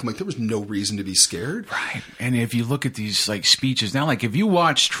look back, I'm like, there was no reason to be scared. Right. And if you look at these like speeches now, like if you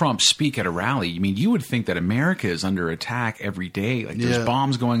watch Trump speak at a rally, you would think that America is under attack every day. Like there's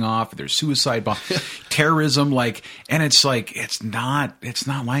bombs going off, there's suicide bombs. Terrorism, and it's like, it's not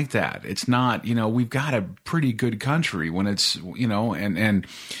like that. It's not, we've got a pretty good country when it's,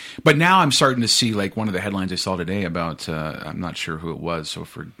 but now I'm starting to see like one of the headlines I saw today about, I'm not sure who it was, so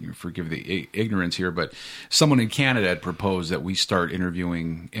forgive the ignorance here, but someone in Canada had proposed that we start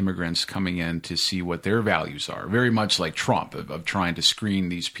interviewing immigrants coming in to see what their values are. Very much like Trump of trying to screen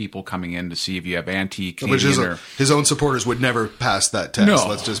these people coming in to see if you have anti-Canadian his own supporters would never pass that test. No.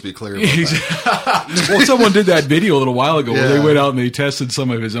 Let's just be clear about that. Well, someone did that video a little while ago where they went out and they tested some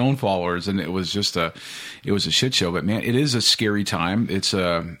of his own followers, and it was just a shit show. But man, it is a scary time. It's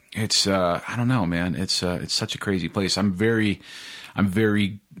I don't know, man. It's such a crazy place. I'm very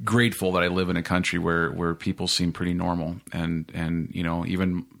grateful that I live in a country where people seem pretty normal, and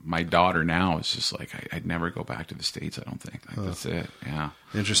even my daughter now is just like, I'd never go back to the States. I don't think that's it. Yeah.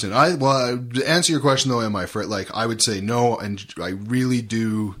 Interesting. To answer your question though, I would say no, and I really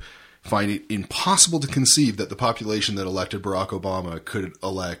do find it impossible to conceive that the population that elected Barack Obama could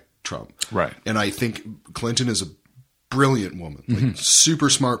elect Trump. Right. And I think Clinton is a brilliant woman, like super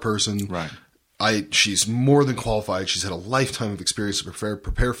smart person. Right. She's more than qualified. She's had a lifetime of experience to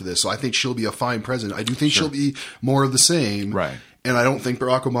prepare for this. So I think she'll be a fine president. I do think she'll be more of the same. Right. And I don't think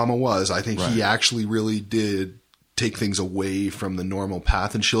Barack Obama was. I think he actually really did take things away from the normal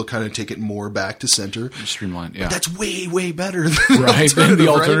path, and she'll kind of take it more back to center. Streamlined, But that's way, way better than the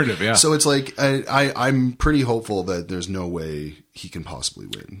alternative, yeah. So it's like, I'm pretty hopeful that there's no way he can possibly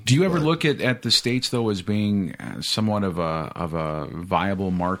win. Do you ever look at the States, though, as being somewhat of a viable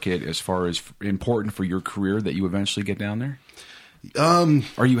market as far as important for your career that you eventually get down there?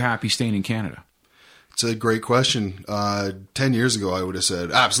 Are you happy staying in Canada? It's a great question. 10 years ago, I would have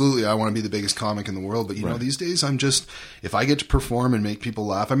said, absolutely, I want to be the biggest comic in the world. But, these days, if I get to perform and make people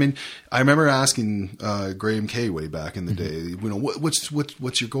laugh. I remember asking Graham Kay way back in the day,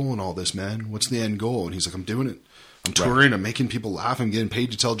 what's your goal in all this, man? What's the end goal? And he's like, I'm doing it. I'm touring. I'm making people laugh. I'm getting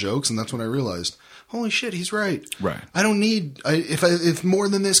paid to tell jokes. And that's when I realized, holy shit, he's right. Right. I don't need, if more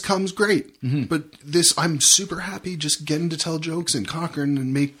than this comes, great. But I'm super happy just getting to tell jokes in Cochrane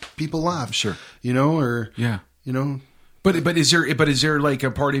and make people laugh. Sure. But is there like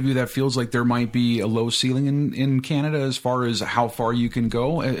a part of you that feels like there might be a low ceiling in Canada as far as how far you can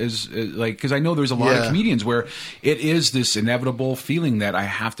go? Because I know there's a lot of comedians where it is this inevitable feeling that I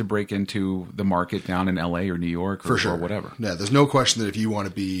have to break into the market down in LA or New York or whatever. Yeah, there's no question that if you want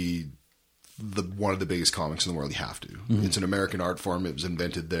to be one of the biggest comics in the world, you have to. Mm-hmm. It's an American art form. It was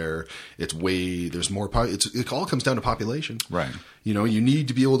invented there. There's more. It all comes down to population, right? You know, you need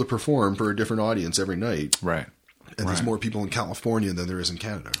to be able to perform for a different audience every night, right? And there's more people in California than there is in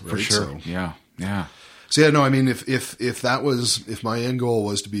Canada, right? For sure. So, yeah. So yeah, no, I mean, if my end goal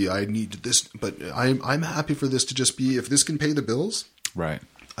was to be, I need this, but I'm happy for this to just be, if this can pay the bills, right?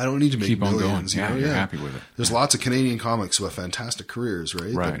 I don't need to make Keep on millions. going. You're happy with it. There's lots of Canadian comics who have fantastic careers,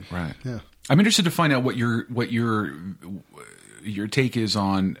 right? Right. Yeah. I'm interested to find out what your take is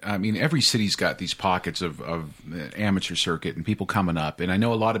on. I mean, every city's got these pockets of amateur circuit and people coming up, and I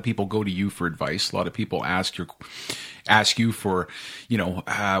know a lot of people go to you for advice. A lot of people ask you for,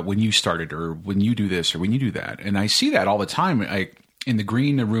 when you started or when you do this or when you do that, and I see that all the time. In the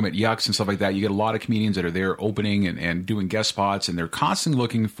green room at Yucks and stuff like that, you get a lot of comedians that are there opening and doing guest spots, and they're constantly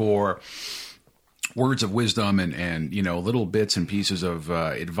looking for words of wisdom and little bits and pieces of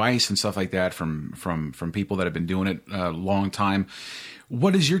advice and stuff like that from people that have been doing it a long time.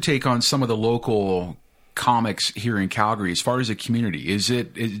 What is your take on some of the local comics here in Calgary as far as a community?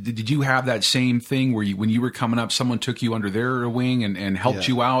 Did you have that same thing where when you were coming up, someone took you under their wing and helped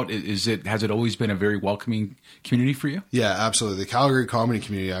you out? Has it always been a very welcoming community for you? Yeah, absolutely. The Calgary comedy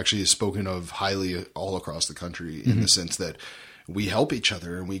community actually is spoken of highly all across the country in the sense that we help each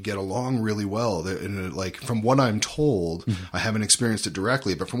other and we get along really well. And like from what I'm told, I haven't experienced it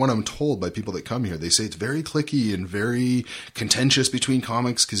directly, but from what I'm told by people that come here, they say it's very cliquey and very contentious between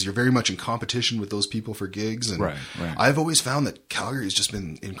comics because you're very much in competition with those people for gigs. And right. I've always found that Calgary has just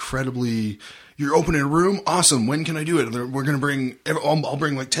been incredibly. You're opening a room, awesome. When can I do it? We're going to bring. I'll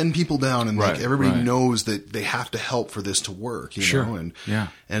bring like 10 people down, and like everybody knows that they have to help for this to work. You know,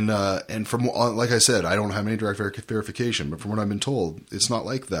 and from like I said, I don't have any direct verification, but from what I've been told, it's not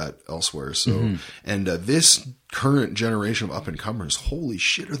like that elsewhere. So, and this current generation of up and comers, holy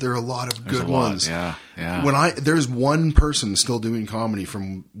shit, are there a lot of good ones? Yeah. There's one person still doing comedy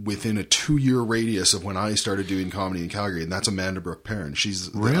from within a 2-year radius of when I started doing comedy in Calgary, and that's Amanda Brooke Perrin. She's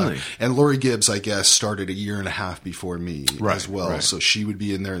really, and Lori Gibbs, I guess, started a year and a half before me as well, right. So she would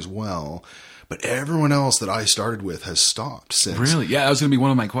be in there as well. But everyone else that I started with has stopped since. Really? Yeah, that was going to be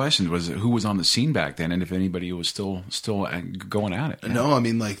one of my questions, was who was on the scene back then, and if anybody was still going at it. Yeah. No, I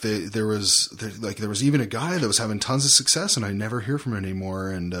mean, like there was even a guy that was having tons of success, and I never hear from him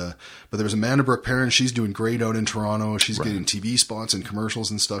anymore. And but there was Amanda Brooke Perrin. She's doing great out in Toronto. She's getting TV spots and commercials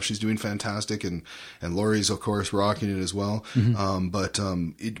and stuff. She's doing fantastic, and Laurie's of course rocking it as well.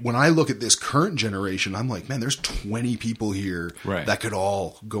 When I look at this current generation, I'm like, man, there's 20 people here that could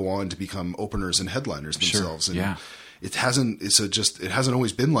all go on to become openers and headliners themselves. Sure. And it hasn't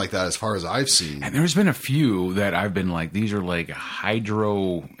always been like that as far as I've seen. And there's been a few that I've been like, these are like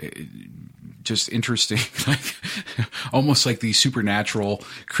hydro, just interesting, like almost like these supernatural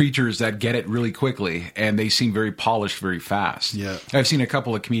creatures that get it really quickly, and they seem very polished very fast. Yeah, I've seen a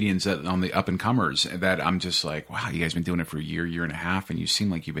couple of comedians that on the up and comers that I'm just like, wow, you guys been doing it for a year and a half, and you seem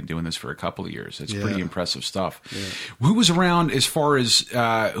like you've been doing this for a couple of years. It's pretty impressive stuff. Yeah. Who was around as far as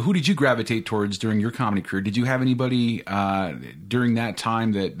who did you gravitate towards during your comedy career? Did you have anybody during that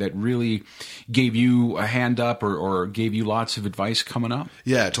time that really gave you a hand up or gave you lots of advice coming up?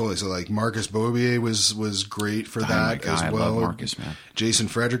 Yeah, totally. So like Marcus Bobier was great for that as well. I love Marcus, man. Jason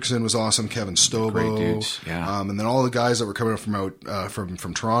Fredrickson was awesome. Kevin Stobo, great dudes. Yeah. And then all the guys that were coming up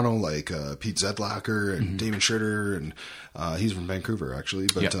from Toronto, like Pete Zedlacker and Damon Schroeder, and he's from Vancouver actually.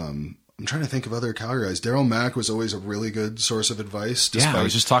 But I'm trying to think of other Calgary guys. Daryl Mack was always a really good source of advice. I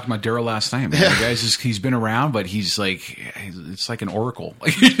was just talking about Daryl last night, man. The guy's he's been around, but he's like, it's like an oracle.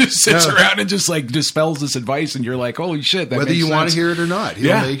 Like he just sits around and just like dispels this advice, and you're like, holy shit, that whether you want to hear it or not.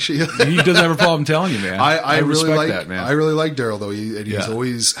 He'll make sure he doesn't have a problem telling you, man. I really respect like that, man. I really like Daryl though. He's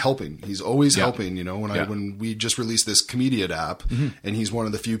always helping. He's always helping. You know, when we just released this Comedian app, and he's one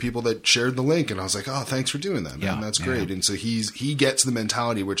of the few people that shared the link, and I was like, oh, than's for doing that, man. That's great. And so he gets the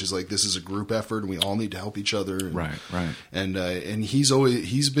mentality, which is like, this is a group effort. We all need to help each other. And, right. And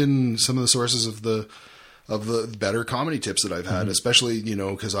he's been some of the sources of the better comedy tips that I've had, especially,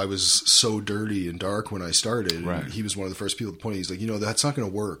 because I was so dirty and dark when I started. Right. And he was one of the first people to point. He's like, that's not going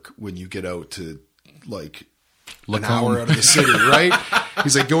to work when you get out to like an hour out of the city, right?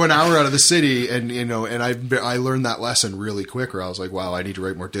 He's like, go an hour out of the city, and and I learned that lesson really quick. Where I was like, wow, I need to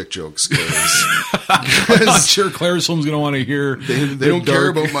write more dick jokes. I'm not sure Claire's Home's going to want to hear. They don't care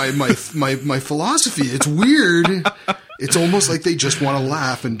about my philosophy. It's weird. It's almost like they just want to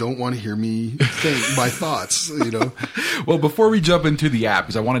laugh and don't want to hear me think my thoughts, you know? Well, before we jump into the app,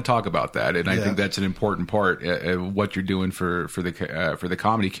 because I want to talk about that, and I think that's an important part of what you're doing for the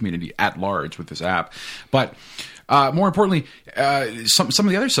comedy community at large with this app. But more importantly, some of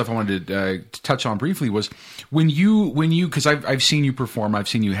the other stuff I wanted to touch on briefly was when you because I've seen you perform, I've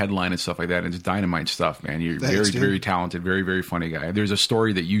seen you headline and stuff like that, and it's dynamite stuff, man. You're very talented, very, very funny guy. There's a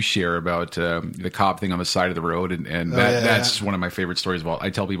story that you share about the cop thing on the side of the road, and that's one of my favorite stories of all. I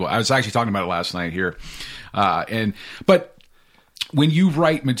tell people, I was actually talking about it last night here, but when you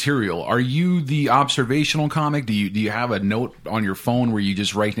write material, are you the observational comic? Do you have a note on your phone where you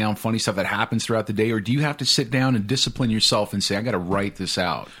just write down funny stuff that happens throughout the day, or do you have to sit down and discipline yourself and say, I got to write this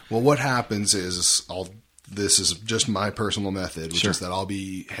out? Well, what happens is this is just my personal method, which is that I'll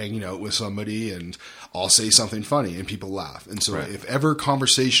be hanging out with somebody and I'll say something funny and people laugh. And so if ever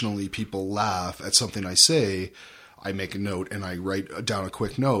conversationally people laugh at something I say, I make a note and I write down a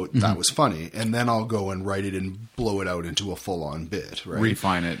quick note. That was funny. And then I'll go and write it and blow it out into a full-on bit, right?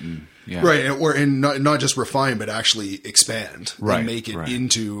 Refine it. Right. And not just refine, but actually expand and make it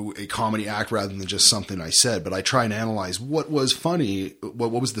into a comedy act rather than just something I said. But I try and analyze what was funny,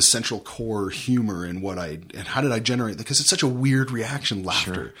 what was the central core humor in and how did I generate that? Because it's such a weird reaction,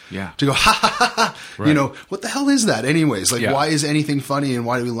 laughter. Sure. Yeah. To go, ha ha ha ha. You know, what the hell is that anyways? Like, why is anything funny and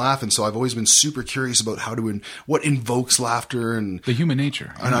why do we laugh? And so I've always been super curious about what invokes laughter and the human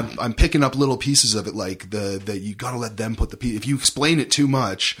nature. And I'm picking up little pieces of it, like you got to let them put if you explain it too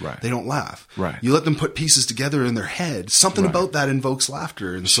much, they don't laugh. Right. You let them put pieces together in their head. Something about that invokes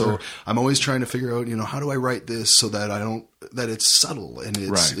laughter. And so I'm always trying to figure out, how do I write this so that that it's subtle and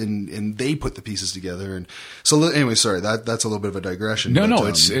it's and they put the pieces together. And so anyway, sorry, that's a little bit of a digression. No,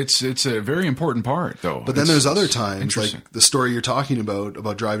 it's a very important part though. But then there's other times, like the story you're talking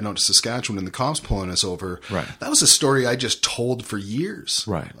about driving out to Saskatchewan and the cops pulling us over. Right. That was a story I just told for years.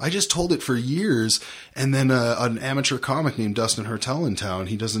 Right. I just told it for years. And then an amateur comic named Dustin Hertel in town,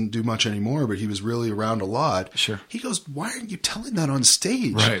 he doesn't do much anymore, but he was really around a lot. Sure. He goes, why aren't you telling that on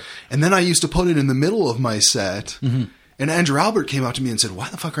stage? Right. And then I used to put it in the middle of my set. Mm-hmm. And Andrew Albert came out to me and said, why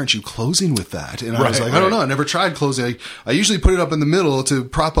the fuck aren't you closing with that? And I was like, I don't know. I never tried closing. I usually put it up in the middle to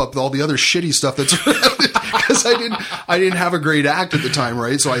prop up all the other shitty stuff that's around it. Because I didn't have a great act at the time,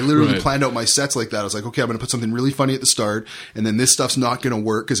 right? So I literally planned out my sets like that. I was like, okay, I'm going to put something really funny at the start, and then this stuff's not going to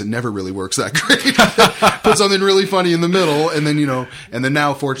work because it never really works that great. Put something really funny in the middle, and then and then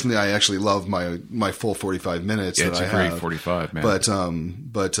now, fortunately, I actually love my full 45 minutes. Yeah, it's a great 45, man. But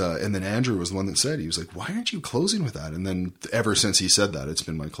and then Andrew was the one that said, he was like, why aren't you closing with that? And then ever since he said that, it's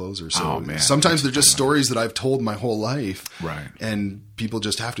been my closer. So sometimes they're just stories that I've told my whole life, right? And people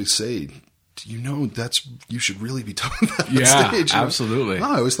just have to say, you should really be telling that on stage. Absolutely.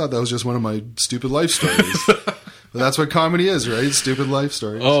 No, I always thought that was just one of my stupid life stories. But that's what comedy is, right? Stupid life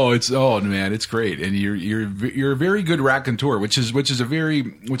stories. Oh man, it's great, and you're a very good raconteur, which is a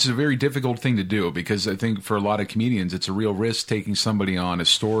very difficult thing to do, because I think for a lot of comedians, it's a real risk taking somebody on a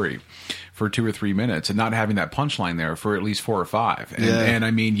story for 2 or 3 minutes and not having that punchline there for at least 4 or 5. And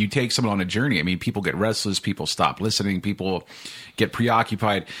I mean, you take someone on a journey. I mean, people get restless, people stop listening, people get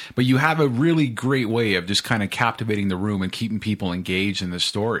preoccupied, but you have a really great way of just kind of captivating the room and keeping people engaged in the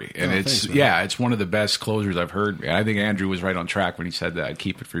story. And it's one of the best closers I've heard. And I think Andrew was right on track when he said that.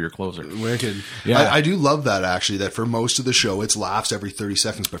 Keep it for your closer. Wicked. Yeah. I do love that, actually, that for most of the show, it's laughs every 30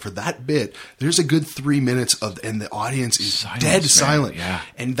 seconds. But for that bit, there's a good 3 minutes and the audience is dead silent. Yeah.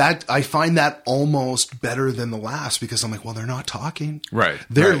 And that, I find that almost better than the laughs, because I'm like, well, they're not talking. Right.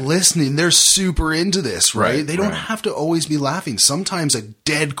 They're listening. They're super into this, right? They don't right. have to always be laughing. Sometimes a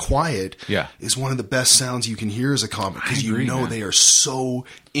dead quiet is one of the best sounds you can hear as a comic, because you know they are so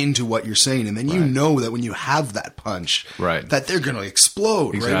into what you're saying, and then you know that when you have that punch, that they're going to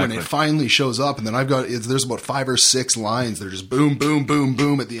explode, right? When it finally shows up, and then there's about 5 or 6 lines that are just boom, boom, boom,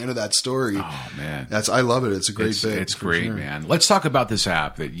 boom at the end of that story. Oh man, I love it. It's a great bit. It's great, man. Let's talk about this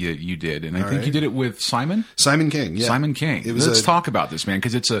app that you did, and I think you did it with Simon King. Yeah. Simon King. Let's talk about this, man,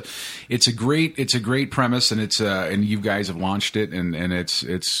 because it's a great premise, and and you guys have launched it, and it's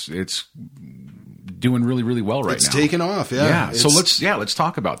doing really, really well right now. It's taken off, yeah. So let's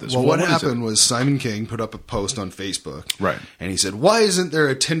talk about this. Well, what happened was Simon King put up a post on Facebook, right? And he said, "Why isn't there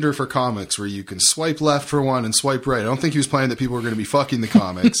a Tinder for comics where you can swipe left for one and swipe right?" I don't think he was planning that people were going to be fucking the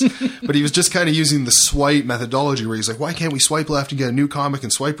comics, but he was just kind of using the swipe methodology, where he's like, "Why can't we swipe left and get a new comic,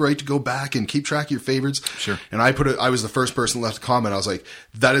 and swipe right to go back and keep track of your favorites?" Sure. And I was the first person left to comment. I was like,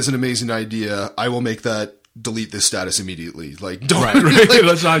 "That is an amazing idea. I will make that delete this status immediately. Like, don't Right. like,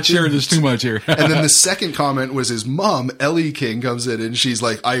 Let's not share this too much here. And then the second comment was his mom, Ellie King, comes in and she's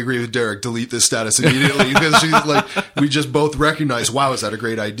like, I agree with Derek, delete this status immediately. Because she's like, we just both recognized, wow, is that a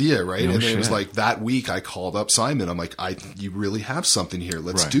great idea, right? No and then it was shit. like that week I called up Simon. I'm like, you really have something here.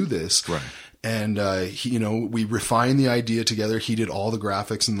 Let's Right. do this. Right. And, he, we refined the idea together. He did all the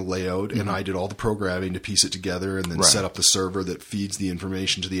graphics and the layout, and I did all the programming to piece it together and then Right. set up the server that feeds the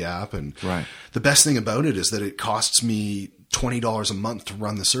information to the app. And Right. the best thing about it is that it costs me $20 a month to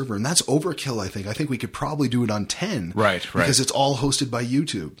run the server. And that's overkill, I think. I think we could probably do it on 10. Right. Because it's all hosted by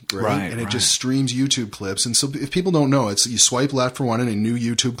YouTube, right? And it just streams YouTube clips. And so if people don't know, it's you swipe left for one and a new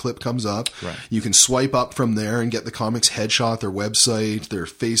YouTube clip comes up. Right. You can swipe up from there and get the comics headshot, their website, their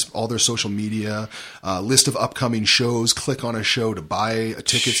face, all their social media, list of upcoming shows, click on a show to buy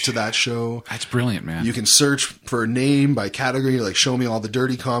tickets to that show. That's brilliant, man. You can search for a name by category, like show me all the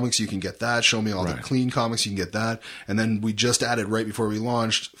dirty comics, you can get that. Show me all the Right. clean comics, you can get that. And then we just added right before we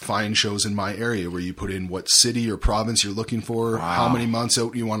launched, find shows in my area, where you put in what city or province you're looking for, how many months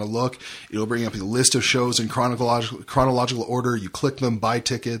out you want to look. It'll bring up a list of shows in chronological order. You click them, buy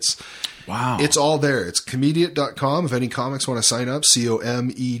tickets. Wow. It's all there. It's comediate.com. If any comics want to sign up,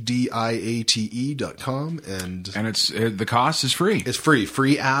 COMEDIATE.com. And it's the cost is free. it's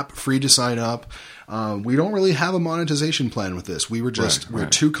free app, free to sign up. We don't really have a monetization plan with this. We're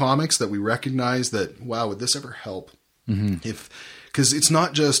two comics that we recognize that, wow, would this ever help? Because it's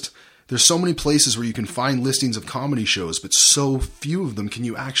not just, there's so many places where you can find listings of comedy shows, but so few of them can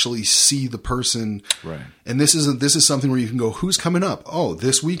you actually see the person. Right. And this is something where you can go, who's coming up? Oh,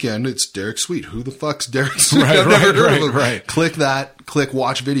 this weekend it's Derek Sweet. Who the fuck's Derek Sweet? I've never heard of him. Right. Click that, click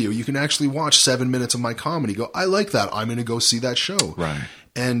watch video. You can actually watch 7 minutes of my comedy. Go, I like that. I'm going to go see that show. Right.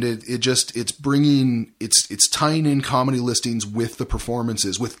 And it's tying in comedy listings with the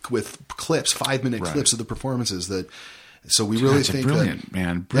performances, with clips, 5-minute clips of the performances that. So we really That's think brilliant,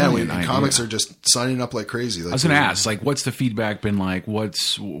 man. Brilliant and idea. comics are just signing up like crazy. I was going to ask, like, what's the feedback been like? What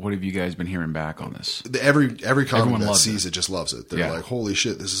have you guys been hearing back on this? Every comic Everyone that loves sees it just loves it. They're like, holy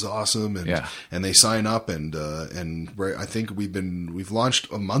shit, this is awesome. And they sign up and I think we've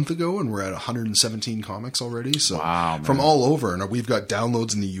launched a month ago and we're at 117 comics already. So from all over. And we've got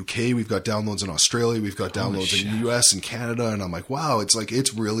downloads in the UK. We've got downloads in Australia. We've got downloads in the US and Canada. And I'm like, wow,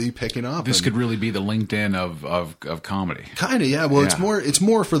 it's really picking up. This could really be the LinkedIn of comedy. Kind of, yeah. Well, it's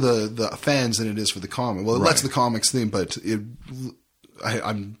more for the fans than it is for the comic. Well, it lets the comics theme, but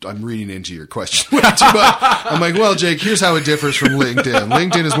I'm reading into your question way too much. I'm like, well, Jake, here's how it differs from LinkedIn.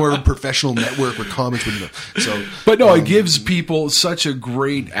 LinkedIn is more of a professional network where comics would know. So, but no, it gives people such a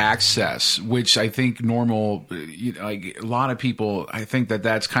great access, which I think like a lot of people, I think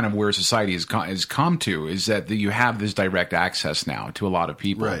that's kind of where society has come to, is that you have this direct access now to a lot of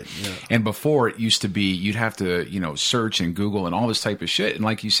people. Right. Yeah. And before it used to be, you'd have to, search and Google and all this type of shit. And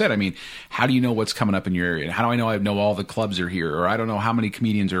like you said, I mean, how do you know what's coming up in your area? How do I know all the clubs are here? Or I don't know how many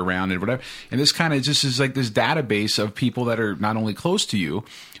comedians are around and whatever. And this kind of just is like this database of people that are not only close to you,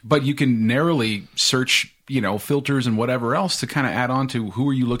 but you can narrowly search, filters and whatever else to kind of add on to who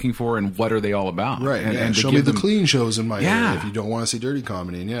are you looking for and what are they all about. Right. And show me the clean shows in my area if you don't want to see dirty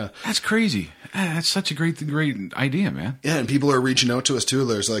comedy. And that's crazy. That's such a great idea, man. Yeah. And people are reaching out to us too.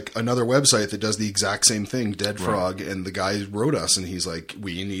 There's like another website that does the exact same thing, Dead Frog. And the guy wrote us and he's like,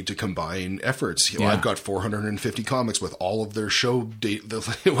 we need to combine efforts. I've got 450 comics with all of their show date.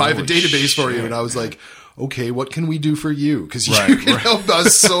 I have a database for you. And I was like, okay, what can we do for you? Because you can help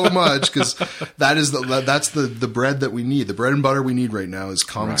us so much. Because that's the bread that we need. The bread and butter we need right now is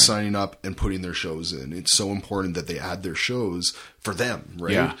comics signing up and putting their shows in. It's so important that they add their shows for them,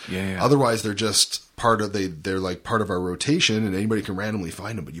 right? Yeah. Otherwise, they're just they're like part of our rotation, and anybody can randomly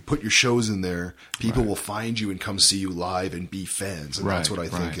find them. But you put your shows in there, people will find you and come see you live and be fans. And that's what I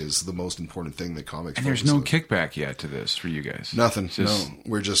think is the most important thing that comics. And there's no kickback yet to this for you guys. Nothing.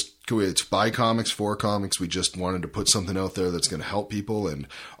 It's buy comics for comics. We just wanted to put something out there that's going to help people. And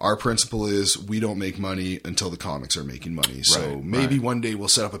our principle is we don't make money until the comics are making money. So maybe one day we'll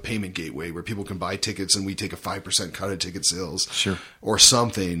set up a payment gateway where people can buy tickets and we take a 5% cut of ticket sales or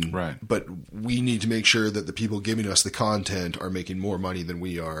something. Right. But we need to make sure that the people giving us the content are making more money than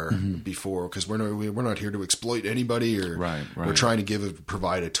we are before. Because we're not here to exploit anybody or we're trying to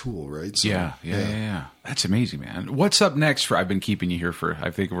provide a tool. Right. So, yeah. That's amazing, man. What's up next? I've been keeping you here for, I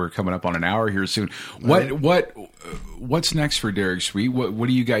think we're coming up on an hour here soon. What what's next for Derek Sweet? What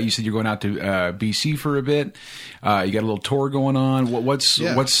do you got? You said you're going out to BC for a bit. You got a little tour going on. What's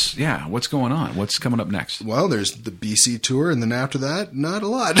going on? What's coming up next? Well, there's the BC tour, and then after that, not a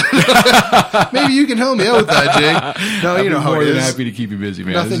lot. Maybe you can help me out with that, Jake. No, I'd you know be how more it than is. happy to keep you busy,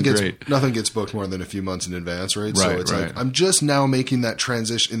 man. This is great. Nothing gets booked more than a few months in advance, right? So Right, it's right. like I'm just now making that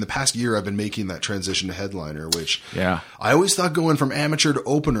transition. In the past year, I've been making that transition to headliner, which I always thought going from amateur to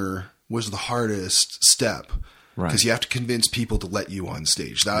opener was the hardest step. Right. Because you have to convince people to let you on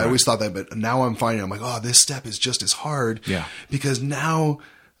stage. I always thought that, but now I'm finding, I'm like, oh, this step is just as hard. Yeah. Because now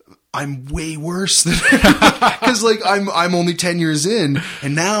I'm way worse than, because like I'm only 10 years in,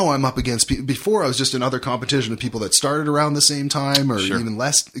 and now I'm up against people. Before I was just in other competition with people that started around the same time or even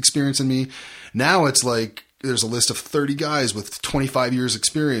less experience than me. Now it's like, there's a list of 30 guys with 25 years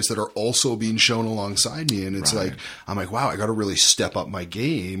experience that are also being shown alongside me. And it's like, I'm like, wow, I got to really step up my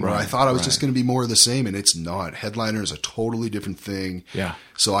game. Or I thought I was just going to be more of the same, and it's not. Headliner is a totally different thing. Yeah.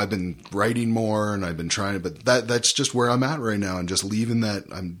 So I've been writing more, and I've been trying to, but that's just where I'm at right now. I'm just leaving that.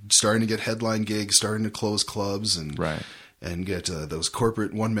 I'm starting to get headline gigs, starting to close clubs and get those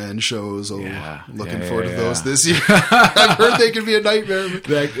corporate one-man shows. Looking forward to those this year. I've heard they can be a nightmare.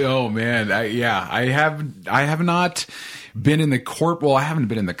 Oh man, I have not been in the I haven't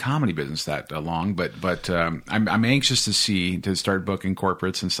been in the comedy business that long, but I'm anxious to start booking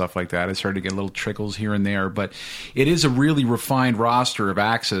corporates and stuff like that. I started to get little trickles here and there, but it is a really refined roster of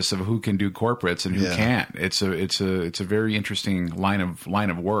access of who can do corporates and who can't. It's a very interesting line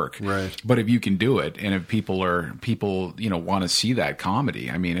of work. Right. But if you can do it, and if people want to see that comedy,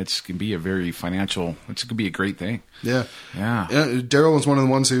 I mean, it can be a very financial. It's going to be a great thing. Yeah. Daryl was one of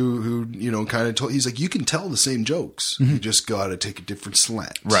the ones who kind of told. He's like, you can tell the same jokes. Mm-hmm. You just got to take a different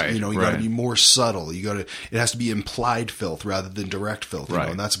slant. Right. You got to be more subtle. It has to be implied filth rather than direct filth. You know?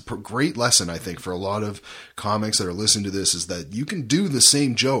 And that's a great lesson, I think, for a lot of comics that are listening to this, is that you can do the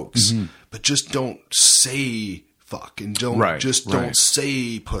same jokes, but just don't say fuck and don't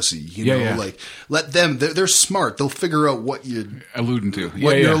say pussy, like let them, they're smart. They'll figure out what you're alluding to,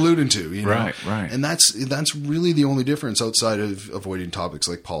 you're alluding to, you know? Right. And that's really the only difference outside of avoiding topics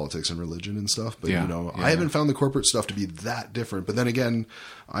like politics and religion and stuff. But I haven't found the corporate stuff to be that different. But then again,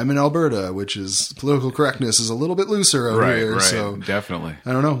 I'm in Alberta, which is political correctness is a little bit looser out here. So definitely,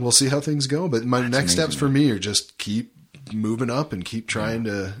 I don't know. We'll see how things go. But my next steps for me are just keep moving up and keep trying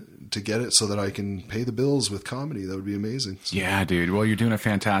to get it so that I can pay the bills with comedy. That would be amazing. So. Yeah, dude. Well, you're doing a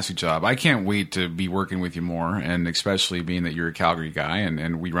fantastic job. I can't wait to be working with you more, and especially being that you're a Calgary guy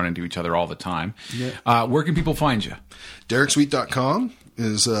and we run into each other all the time. Yeah. Where can people find you? DerekSweet.com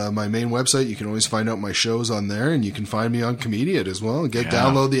is my main website. You can always find out my shows on there, and you can find me on Comedian as well.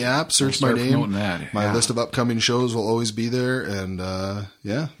 Download the app, search my name. My list of upcoming shows will always be there, and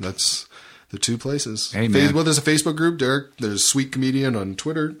that's the two places. Hey, man. There's a Facebook group, Derek. There's Sweet Comedian on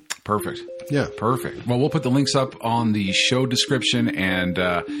Twitter. Perfect. Yeah. Perfect. Well, we'll put the links up on the show description. And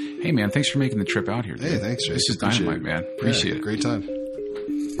hey, man, thanks for making the trip out here. Dude. Hey, thanks, Jay. This is dynamite, man. Appreciate it. Great time.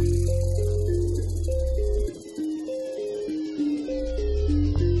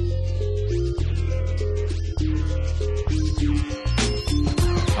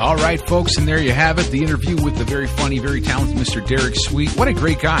 All right, folks, and there you have it. The interview with the very funny, very talented Mr. Derek Sweet. What a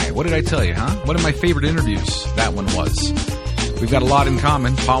great guy. What did I tell you, huh? One of my favorite interviews, that one was. We've got a lot in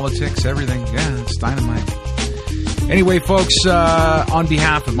common. Politics, everything. Yeah, it's dynamite. Anyway, folks, on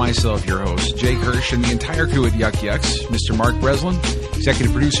behalf of myself, your host, Jake Hirsch, and the entire crew at Yuck Yucks, Mr. Mark Breslin,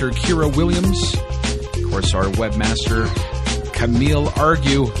 executive producer Kira Williams, of course, our webmaster, Camille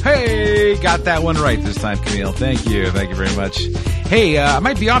Argue. Hey, got that one right this time, Camille. Thank you. Thank you very much. Hey, I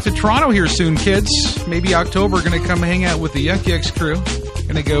might be off to Toronto here soon, kids. Maybe October. Going to come hang out with the Yuck Yucks crew.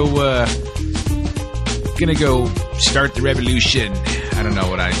 Gonna go start the revolution. I don't know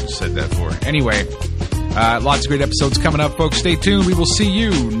what I said that for. Anyway, lots of great episodes coming up, folks. Stay tuned. We will see you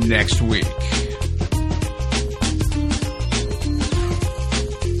next week.